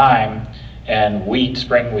same time, and wheat,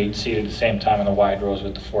 spring wheat, seeded at the same time in the wide rows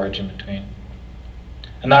with the forage in between.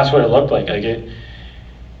 And that's what it looked like.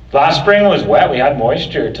 Last spring was wet, we had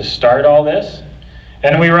moisture to start all this.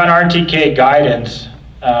 And we run RTK guidance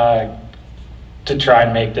to try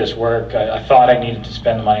and make this work. I thought I needed to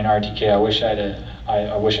spend the money in RTK. I wish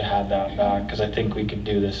I had that back, because I think we could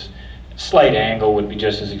do this. Slight angle would be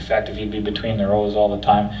just as effective. You'd be between the rows all the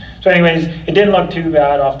time. So anyways, it didn't look too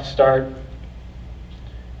bad off the start.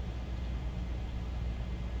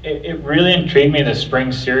 It really intrigued me, the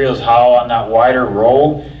spring cereals, how on that wider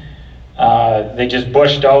row, they just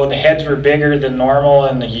bushed out. The heads were bigger than normal,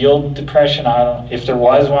 and the yield depression, if there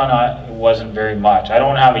was one, it wasn't very much. I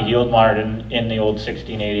don't have a yield monitor in the old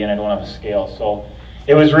 1680, and I don't have a scale. So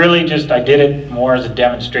it was really just, I did it more as a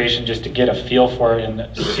demonstration just to get a feel for it and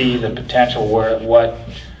see the potential where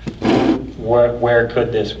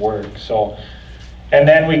could this work. So, and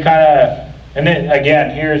then we and then again,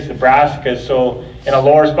 here's the brassicas. So in a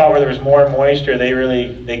lower spot where there was more moisture,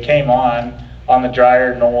 they came on the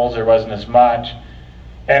drier knolls, there wasn't as much.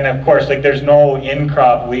 And of course, like, there's no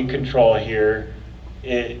in-crop weed control here.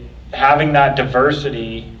 Having that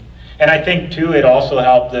diversity, and I think too, it also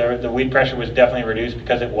helped, the weed pressure was definitely reduced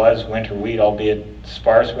because it was winter wheat, albeit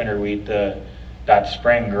sparse winter wheat that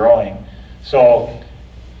spring growing. So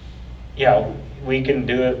yeah, we can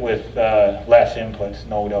do it with less inputs,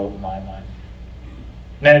 no doubt in my mind.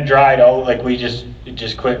 And then it dried out, like it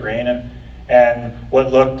just quit raining. And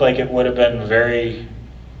what looked like it would have been very,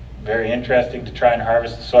 very interesting to try and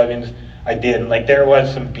harvest the soybeans, I didn't. Like, there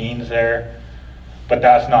was some beans there, but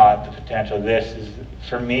that's not the potential. This is,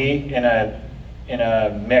 for me, in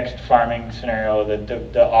a mixed farming scenario,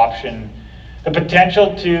 the option, the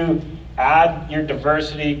potential to add your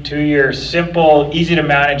diversity to your simple, easy to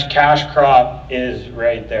manage cash crop is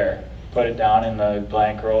right there. Put it down in the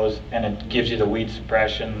blank rows, and it gives you the weed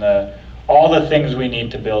suppression, all the things we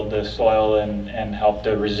need to build the soil and help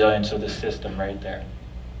the resilience of the system right there.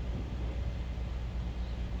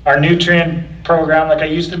 Our nutrient program, like, I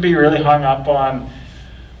used to be really hung up on,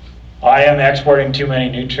 I am exporting too many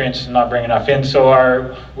nutrients and not bringing enough in.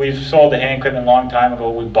 So we've sold the hay equipment a long time ago.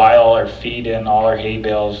 We buy all our feed in, all our hay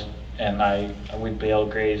bales, and we bale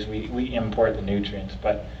graze, we import the nutrients.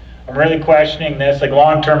 But I'm really questioning this. Like,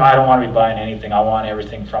 long term, I don't want to be buying anything. I want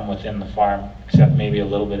everything from within the farm, except maybe a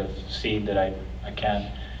little bit of seed that I can't,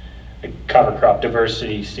 like cover crop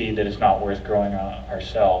diversity seed that is not worth growing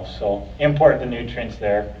ourselves. So import the nutrients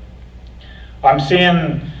there. I'm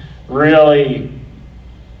seeing really,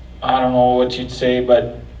 I don't know what you'd say,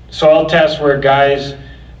 but soil tests where guys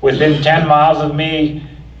within 10 miles of me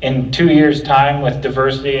in 2 years' time with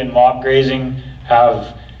diversity and mob grazing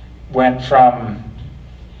have went from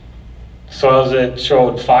soils that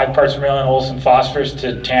showed 5 parts per million Olsen phosphorus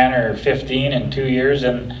to 10 or 15 in 2 years,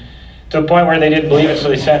 and to the point where they didn't believe it, so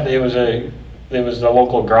they sent, it was the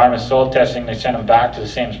local agronomist soil testing, they sent them back to the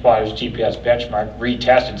same spot, it was GPS benchmark,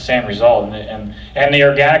 retested, same result, and the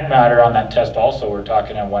organic matter on that test also, we're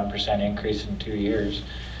talking a 1% increase in 2 years.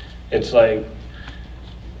 It's like,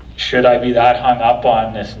 should I be that hung up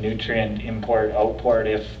on this nutrient import output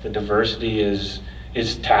if the diversity is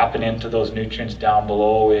tapping into those nutrients down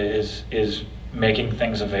below, is making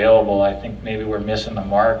things available? I think maybe we're missing the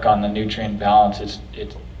mark on the nutrient balance.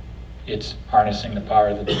 It's harnessing the power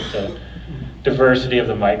of the diversity of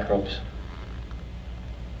the microbes.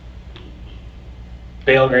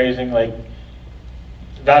 Bale grazing, like,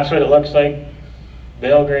 that's what it looks like.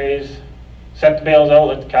 Bale graze, set the bales out,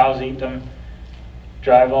 let the cows eat them,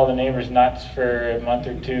 drive all the neighbors nuts for a month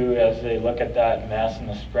or two as they look at that mess in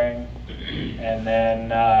the spring, and then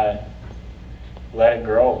let it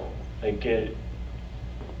grow. Like,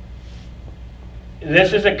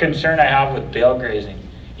 this is a concern I have with bale grazing.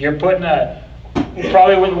 You're putting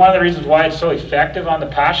probably one of the reasons why it's so effective on the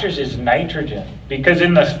pastures is nitrogen, because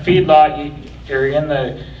in the feedlot, or in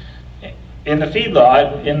the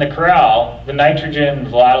feedlot, in the corral, the nitrogen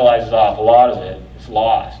volatilizes off, a lot of it, it's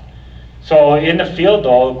lost. So in the field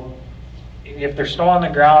though, if there's snow on the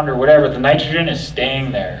ground or whatever, the nitrogen is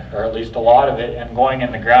staying there, or at least a lot of it, and going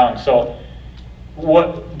in the ground. So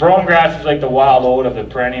brome grass is like the wild oat of the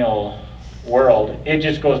perennial world. It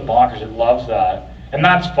just goes bonkers, it loves that. And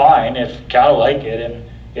that's fine if cattle like it, and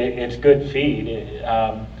it's good feed.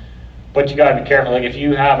 But you gotta be careful. Like, if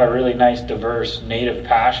you have a really nice diverse native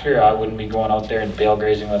pasture, I wouldn't be going out there and bale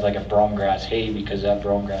grazing with like a brome grass hay, because that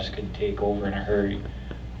brome grass could take over in a hurry.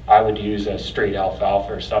 I would use a straight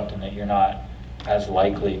alfalfa or something that you're not as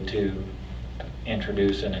likely to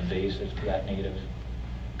introduce an invasive to that native.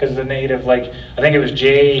 Because the native, like, I think it was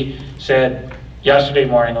Jay said yesterday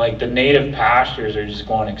morning, like, the native pastures are just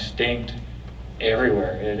going extinct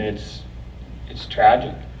everywhere, and it's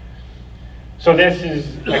tragic. So this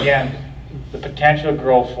is, again, the potential to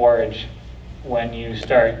grow forage when you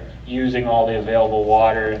start using all the available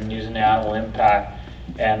water and using the animal impact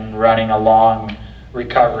and running a long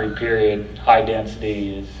recovery period, high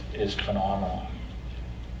density is phenomenal.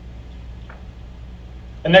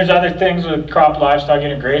 And there's other things with crop livestock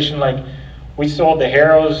integration, like we sold the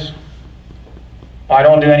harrows. I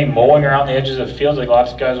don't do any mowing around the edges of fields. Like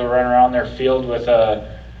lots of guys will run around their field with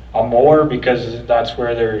a mower because that's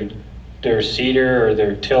where their seeder or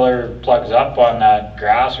their tiller plugs up on that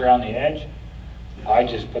grass around the edge. I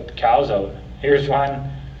just put the cows out. Here's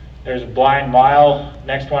one. There's a blind mile.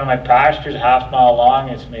 Next one of my pastures, a half mile long.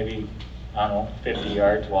 It's maybe, I don't know, 50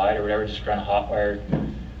 yards wide or whatever. Just run a hot wire,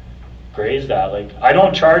 graze that. Like, I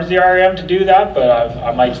don't charge the RM to do that, but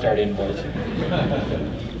I might start invoicing.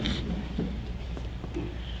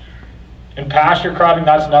 And pasture cropping,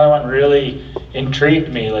 that's another one really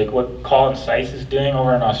intrigued me. Like what Colin Seiss is doing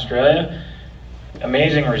over in Australia.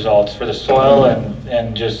 Amazing results for the soil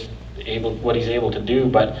and just what he's able to do.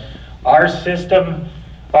 But our system,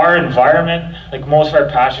 our environment, like most of our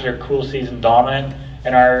pastures are cool season dominant,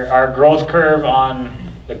 and our growth curve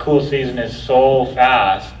on the cool season is so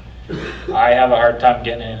fast. I have a hard time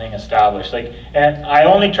getting anything established. Like, and I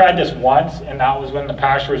only tried this once, and that was when the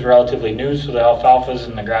pasture was relatively new, so the alfalfas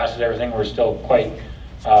and the grasses, everything were still quite,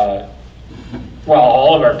 well,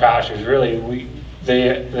 all of our pastures really,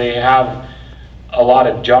 they have a lot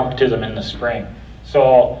of jump to them in the spring.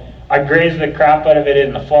 So I grazed the crap out of it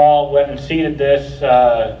in the fall, went and seeded this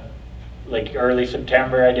like early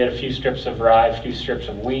September. I did a few strips of rye, a few strips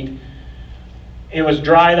of wheat. It was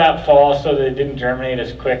dry that fall, so that it didn't germinate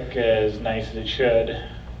as quick, as nice as it should,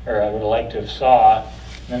 or I would have liked to have saw.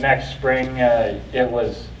 The next spring, it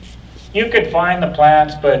was, you could find the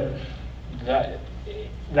plants, but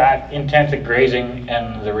that intensive grazing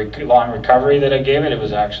and the long recovery that I gave it,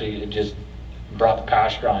 it just brought the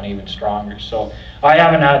pasture on even stronger. So I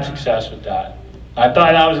haven't had success with that. I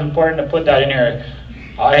thought that was important to put that in here.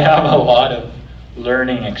 I have a lot of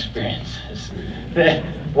learning experiences,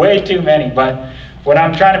 way too many, but when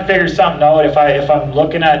I'm trying to figure something out, if I'm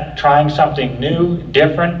looking at trying something new,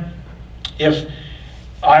 different, if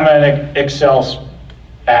I'm an Excel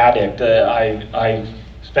addict, I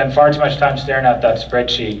spend far too much time staring at that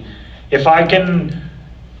spreadsheet. If I can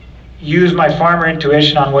use my farmer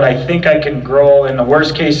intuition on what I think I can grow, and the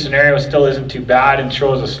worst case scenario still isn't too bad and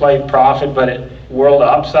shows a slight profit, but world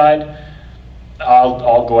upside,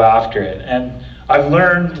 I'll go after it. And I've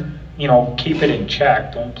learned, keep it in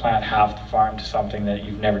check. Don't plant half the farm to something that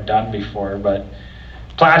you've never done before, but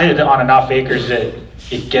plant it on enough acres that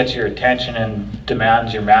it gets your attention and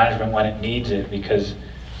demands your management when it needs it, because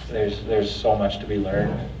there's so much to be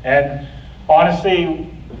learned. And honestly,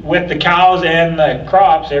 with the cows and the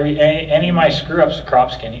crops, any of my screw-ups,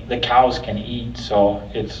 the cows can eat, so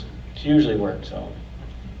it's usually works out.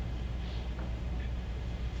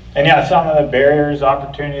 And yeah, some of the barriers,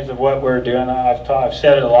 opportunities of what we're doing, I've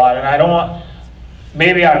said it a lot, and I don't want,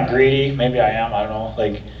 maybe I'm greedy, maybe I am, I don't know,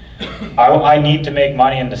 like, I need to make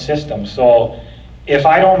money in the system. So if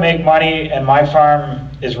I don't make money and my farm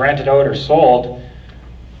is rented out or sold,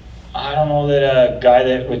 I don't know that a guy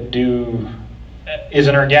that is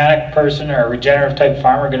an organic person or a regenerative type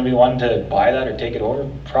farmer going to be one to buy that or take it over?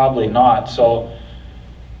 Probably not. So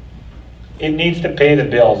it needs to pay the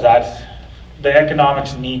bills. The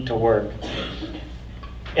economics need to work.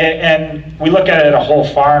 And we look at it a whole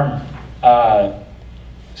farm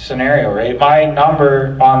scenario, right? My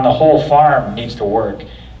number on the whole farm needs to work.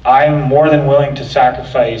 I'm more than willing to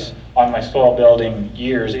sacrifice on my soil building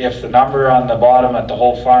years if the number on the bottom at the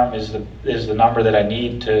whole farm is the number that I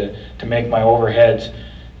need to make my overheads,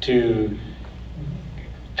 to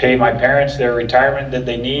pay my parents their retirement that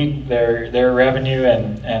they need, their revenue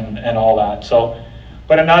and all that. So,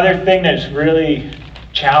 but another thing that's really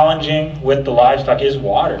challenging with the livestock is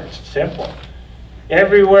water. It's simple.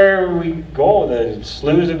 Everywhere we go, the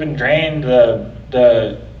sloughs have been drained,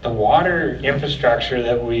 the water infrastructure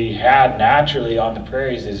that we had naturally on the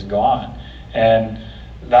prairies is gone. And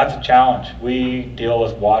that's a challenge. We deal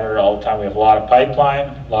with water all the time. We have a lot of pipeline,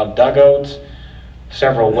 a lot of dugouts,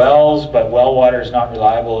 several wells, but well water is not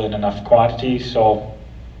reliable in enough quantity. So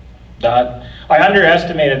that, I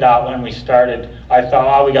underestimated that when we started. I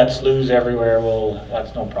thought, we got sloughs everywhere. Well,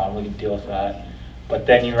 that's no problem. We can deal with that. But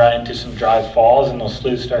then you run into some dry falls and those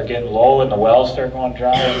sloughs start getting low and the wells start going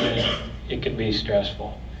dry, and it can be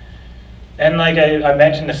stressful. And like I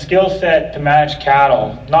mentioned, the skill set to manage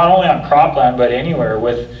cattle, not only on cropland, but anywhere,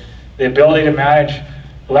 with the ability to manage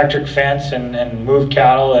electric fence and move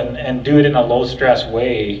cattle and do it in a low stress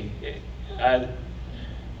way.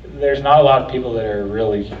 There's not a lot of people that are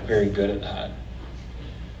really very good at that.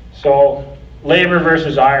 So labor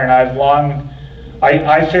versus iron.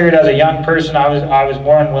 I figured as a young person I was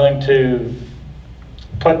more unwilling to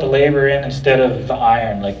put the labor in instead of the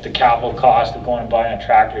iron, like the capital cost of going and buying a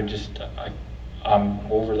tractor. I'm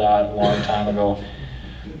over that a long time ago.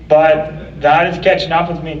 But that is catching up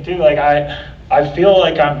with me too. Like I feel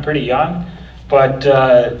like I'm pretty young, but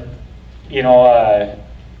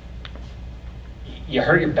you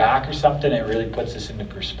hurt your back or something, it really puts this into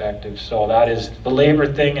perspective. So that is, the labor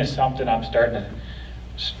thing is something I'm starting to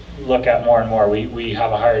look at more and more. We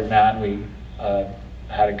have a hired man. We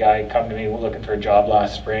had a guy come to me looking for a job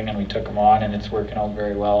last spring, and we took him on, and it's working out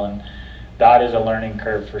very well. And that is a learning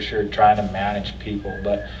curve for sure, trying to manage people.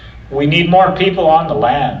 But we need more people on the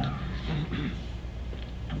land.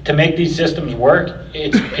 To make these systems work,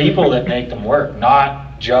 it's people that make them work,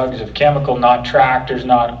 not jugs of chemical, not tractors,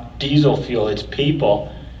 not diesel fuel, it's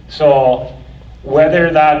people. So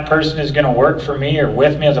whether that person is going to work for me or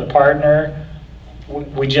with me as a partner,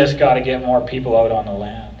 we just got to get more people out on the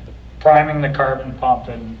land. Priming the carbon pump.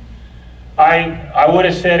 And I would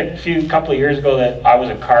have said a couple of years ago that I was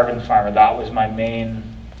a carbon farmer. That was my main,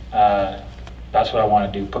 that's what I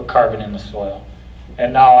want to do, put carbon in the soil.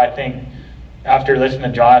 And now I think after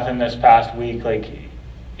listening to Jonathan this past week, like,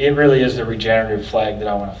 it really is the regenerative flag that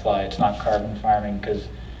I want to fly. It's not carbon farming, because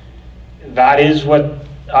that is what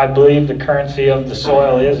I believe the currency of the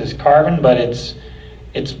soil is carbon, but it's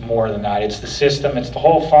more than that. It's the system, it's the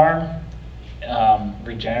whole farm.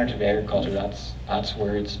 Regenerative agriculture, that's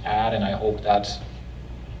where it's at, and I hope that's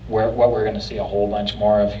what we're going to see a whole bunch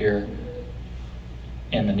more of here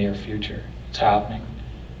in the near future. It's happening.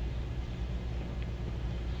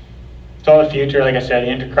 So the future, like I said,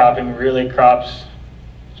 intercropping, really crops,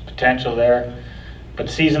 potential there. But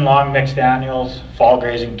season-long mixed annuals, fall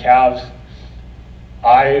grazing calves.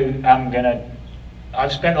 I've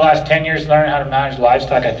spent the last 10 years learning how to manage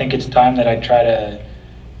livestock. I think it's time that I try to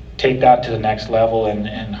take that to the next level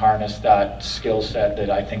and harness that skill set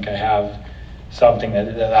that I think I have, something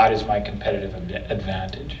that is my competitive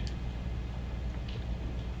advantage.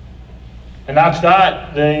 And that's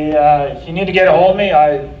that. If you need to get a hold of me,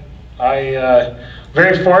 I'm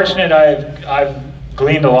very fortunate. I've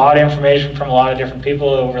gleaned a lot of information from a lot of different people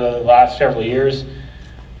over the last several years,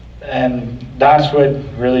 and that's what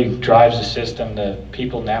really drives the system, the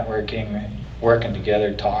people networking, working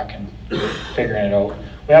together, talking, figuring it out.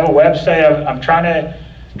 We have a website. I'm trying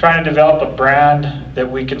to develop a brand that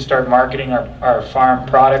we can start marketing our farm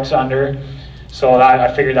products under. So I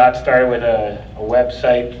figured that started with a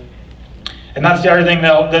website. And that's the other thing,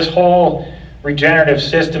 though, this whole regenerative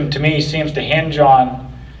system to me seems to hinge on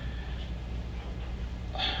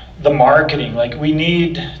the marketing. Like, we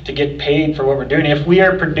need to get paid for what we're doing. If we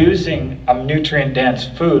are producing a nutrient-dense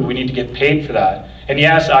food, we need to get paid for that. And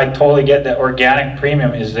yes, I totally get that organic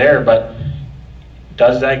premium is there, but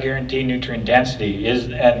does that guarantee nutrient density?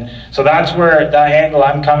 And so that's where that angle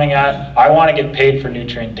I'm coming at. I want to get paid for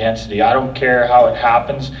nutrient density. I don't care how it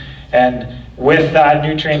happens. And with that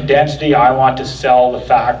nutrient density, I want to sell the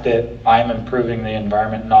fact that I'm improving the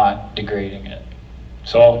environment, not degrading it.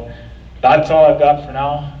 So that's all I've got for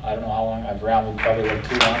now. I don't know how long I've rambled, probably like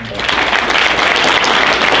too long.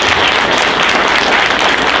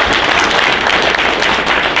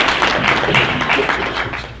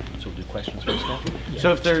 So we'll do questions first.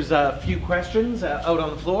 So if there's a few questions out on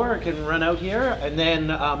the floor, I can run out here, and then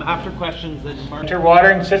after questions, then Winter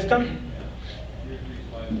watering system.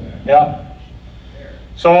 Yeah.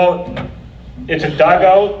 So it's a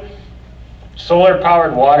dugout,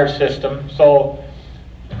 solar-powered water system. So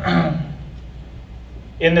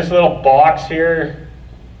in this little box here,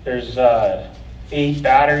 there's 8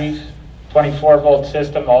 batteries, 24-volt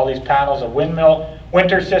system, all these panels, a windmill.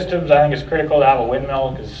 Winter systems, I think it's critical to have a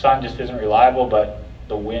windmill because the sun just isn't reliable, but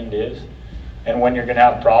the wind is. And when you're going to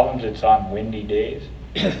have problems, it's on windy days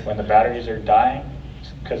when the batteries are dying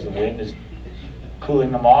because the wind is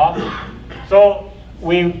cooling them off. So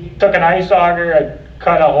we took an ice auger, I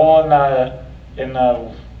cut a hole in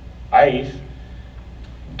the ice,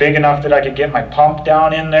 big enough that I could get my pump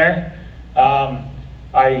down in there.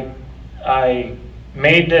 I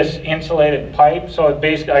made this insulated pipe, so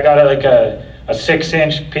basically I got a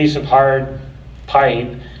 6-inch piece of hard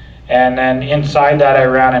pipe, and then inside that I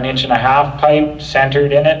ran an 1.5-inch pipe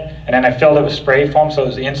centered in it, and then I filled it with spray foam so it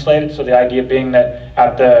was insulated. So the idea being that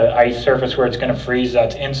at the ice surface where it's going to freeze,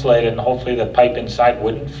 that's insulated, and hopefully the pipe inside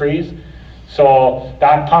wouldn't freeze. So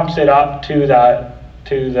that pumps it up to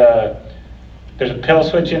there's a pill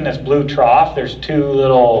switch in this blue trough. There's 2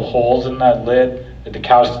 little holes in that lid that the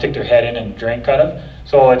cows stick their head in and drink out of.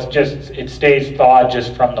 So it's just, it stays thawed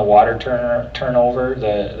just from the water turnover,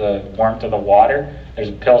 the warmth of the water. There's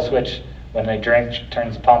a pill switch. When they drink,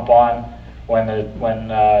 turns the pump on. When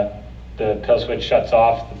the pill switch shuts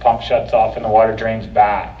off, the pump shuts off and the water drains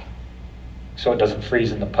back, so it doesn't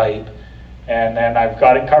freeze in the pipe. And then I've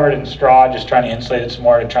got it covered in straw, just trying to insulate it some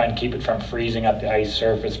more to try and keep it from freezing at the ice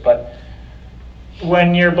surface. But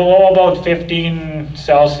when you're below about 15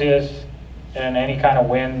 Celsius and any kind of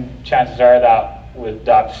wind, chances are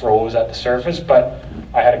that froze at the surface. But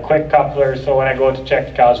I had a quick coupler, so when I go to check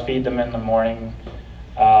the cows, feed them in the morning,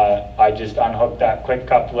 I just unhooked that quick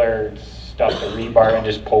coupler, stuffed the rebar and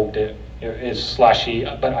just poked it. It is slushy,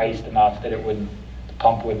 but iced enough that the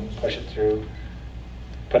pump wouldn't push it through.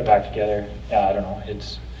 Put it back together. Yeah, I don't know.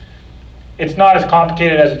 It's not as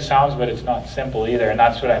complicated as it sounds, but it's not simple either. And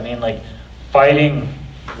that's what I mean, like fighting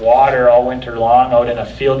water all winter long out in a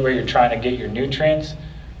field where you're trying to get your nutrients.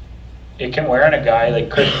 It can wear on a guy. Like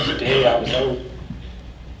Christmas Day, I was out.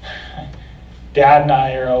 Dad and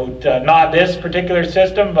I are out, not this particular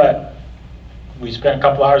system, but we spent a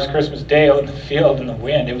couple hours Christmas Day out in the field in the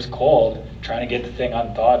wind. It was cold, trying to get the thing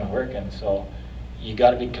unthawed and working. So you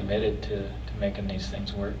got to be committed to making these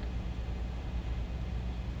things work.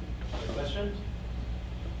 Other questions?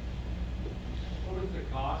 What is the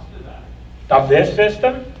cost of that? Of this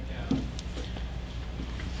system? Yeah.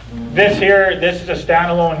 This is a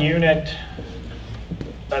standalone unit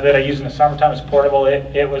that I use in the summertime. It's portable.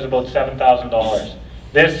 It was about $7,000.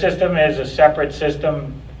 This system is a separate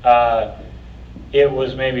system. It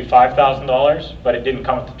was maybe $5,000, but it didn't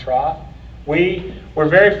come with the trough. We were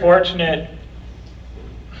very fortunate.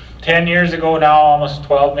 10 years ago now, almost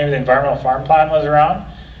 12, maybe the environmental farm plan was around,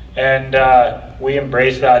 and we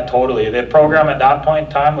embraced that totally. The program at that point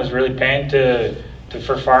in time was really paying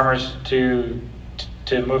for farmers to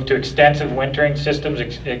move to extensive wintering systems,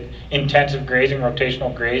 intensive grazing,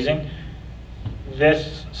 rotational grazing.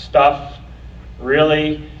 This stuff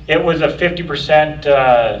really, it was a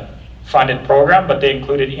 50% funded program, but they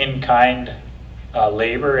included in-kind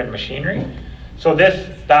labor and machinery. So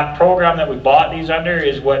that program that we bought these under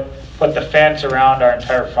is what put the fence around our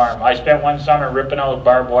entire farm. I spent one summer ripping out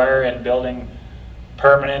barbed wire and building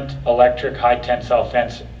permanent electric high tensile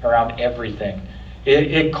fence around everything.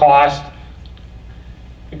 It cost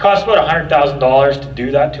about $100,000 to do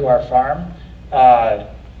that to our farm.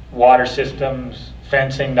 Water systems,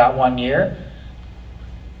 fencing that one year.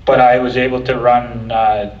 But I was able to run,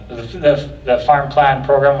 the farm plan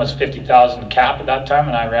program was 50,000 cap at that time,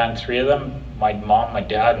 and I ran 3 of them. My mom, my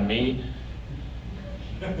dad, and me.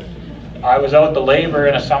 I was out the labor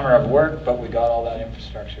in a summer of work, but we got all that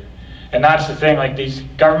infrastructure. And that's the thing, like these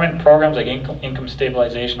government programs like income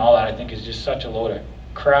stabilization, all that I think is just such a load of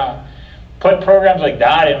crap. Put programs like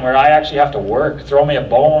that in where I actually have to work, throw me a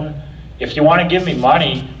bone. If you want to give me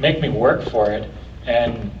money, make me work for it,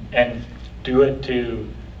 and do it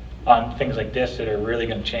on things like this that are really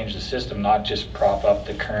going to change the system, not just prop up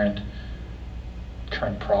the current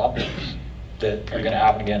problems that are going to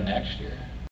happen again next year.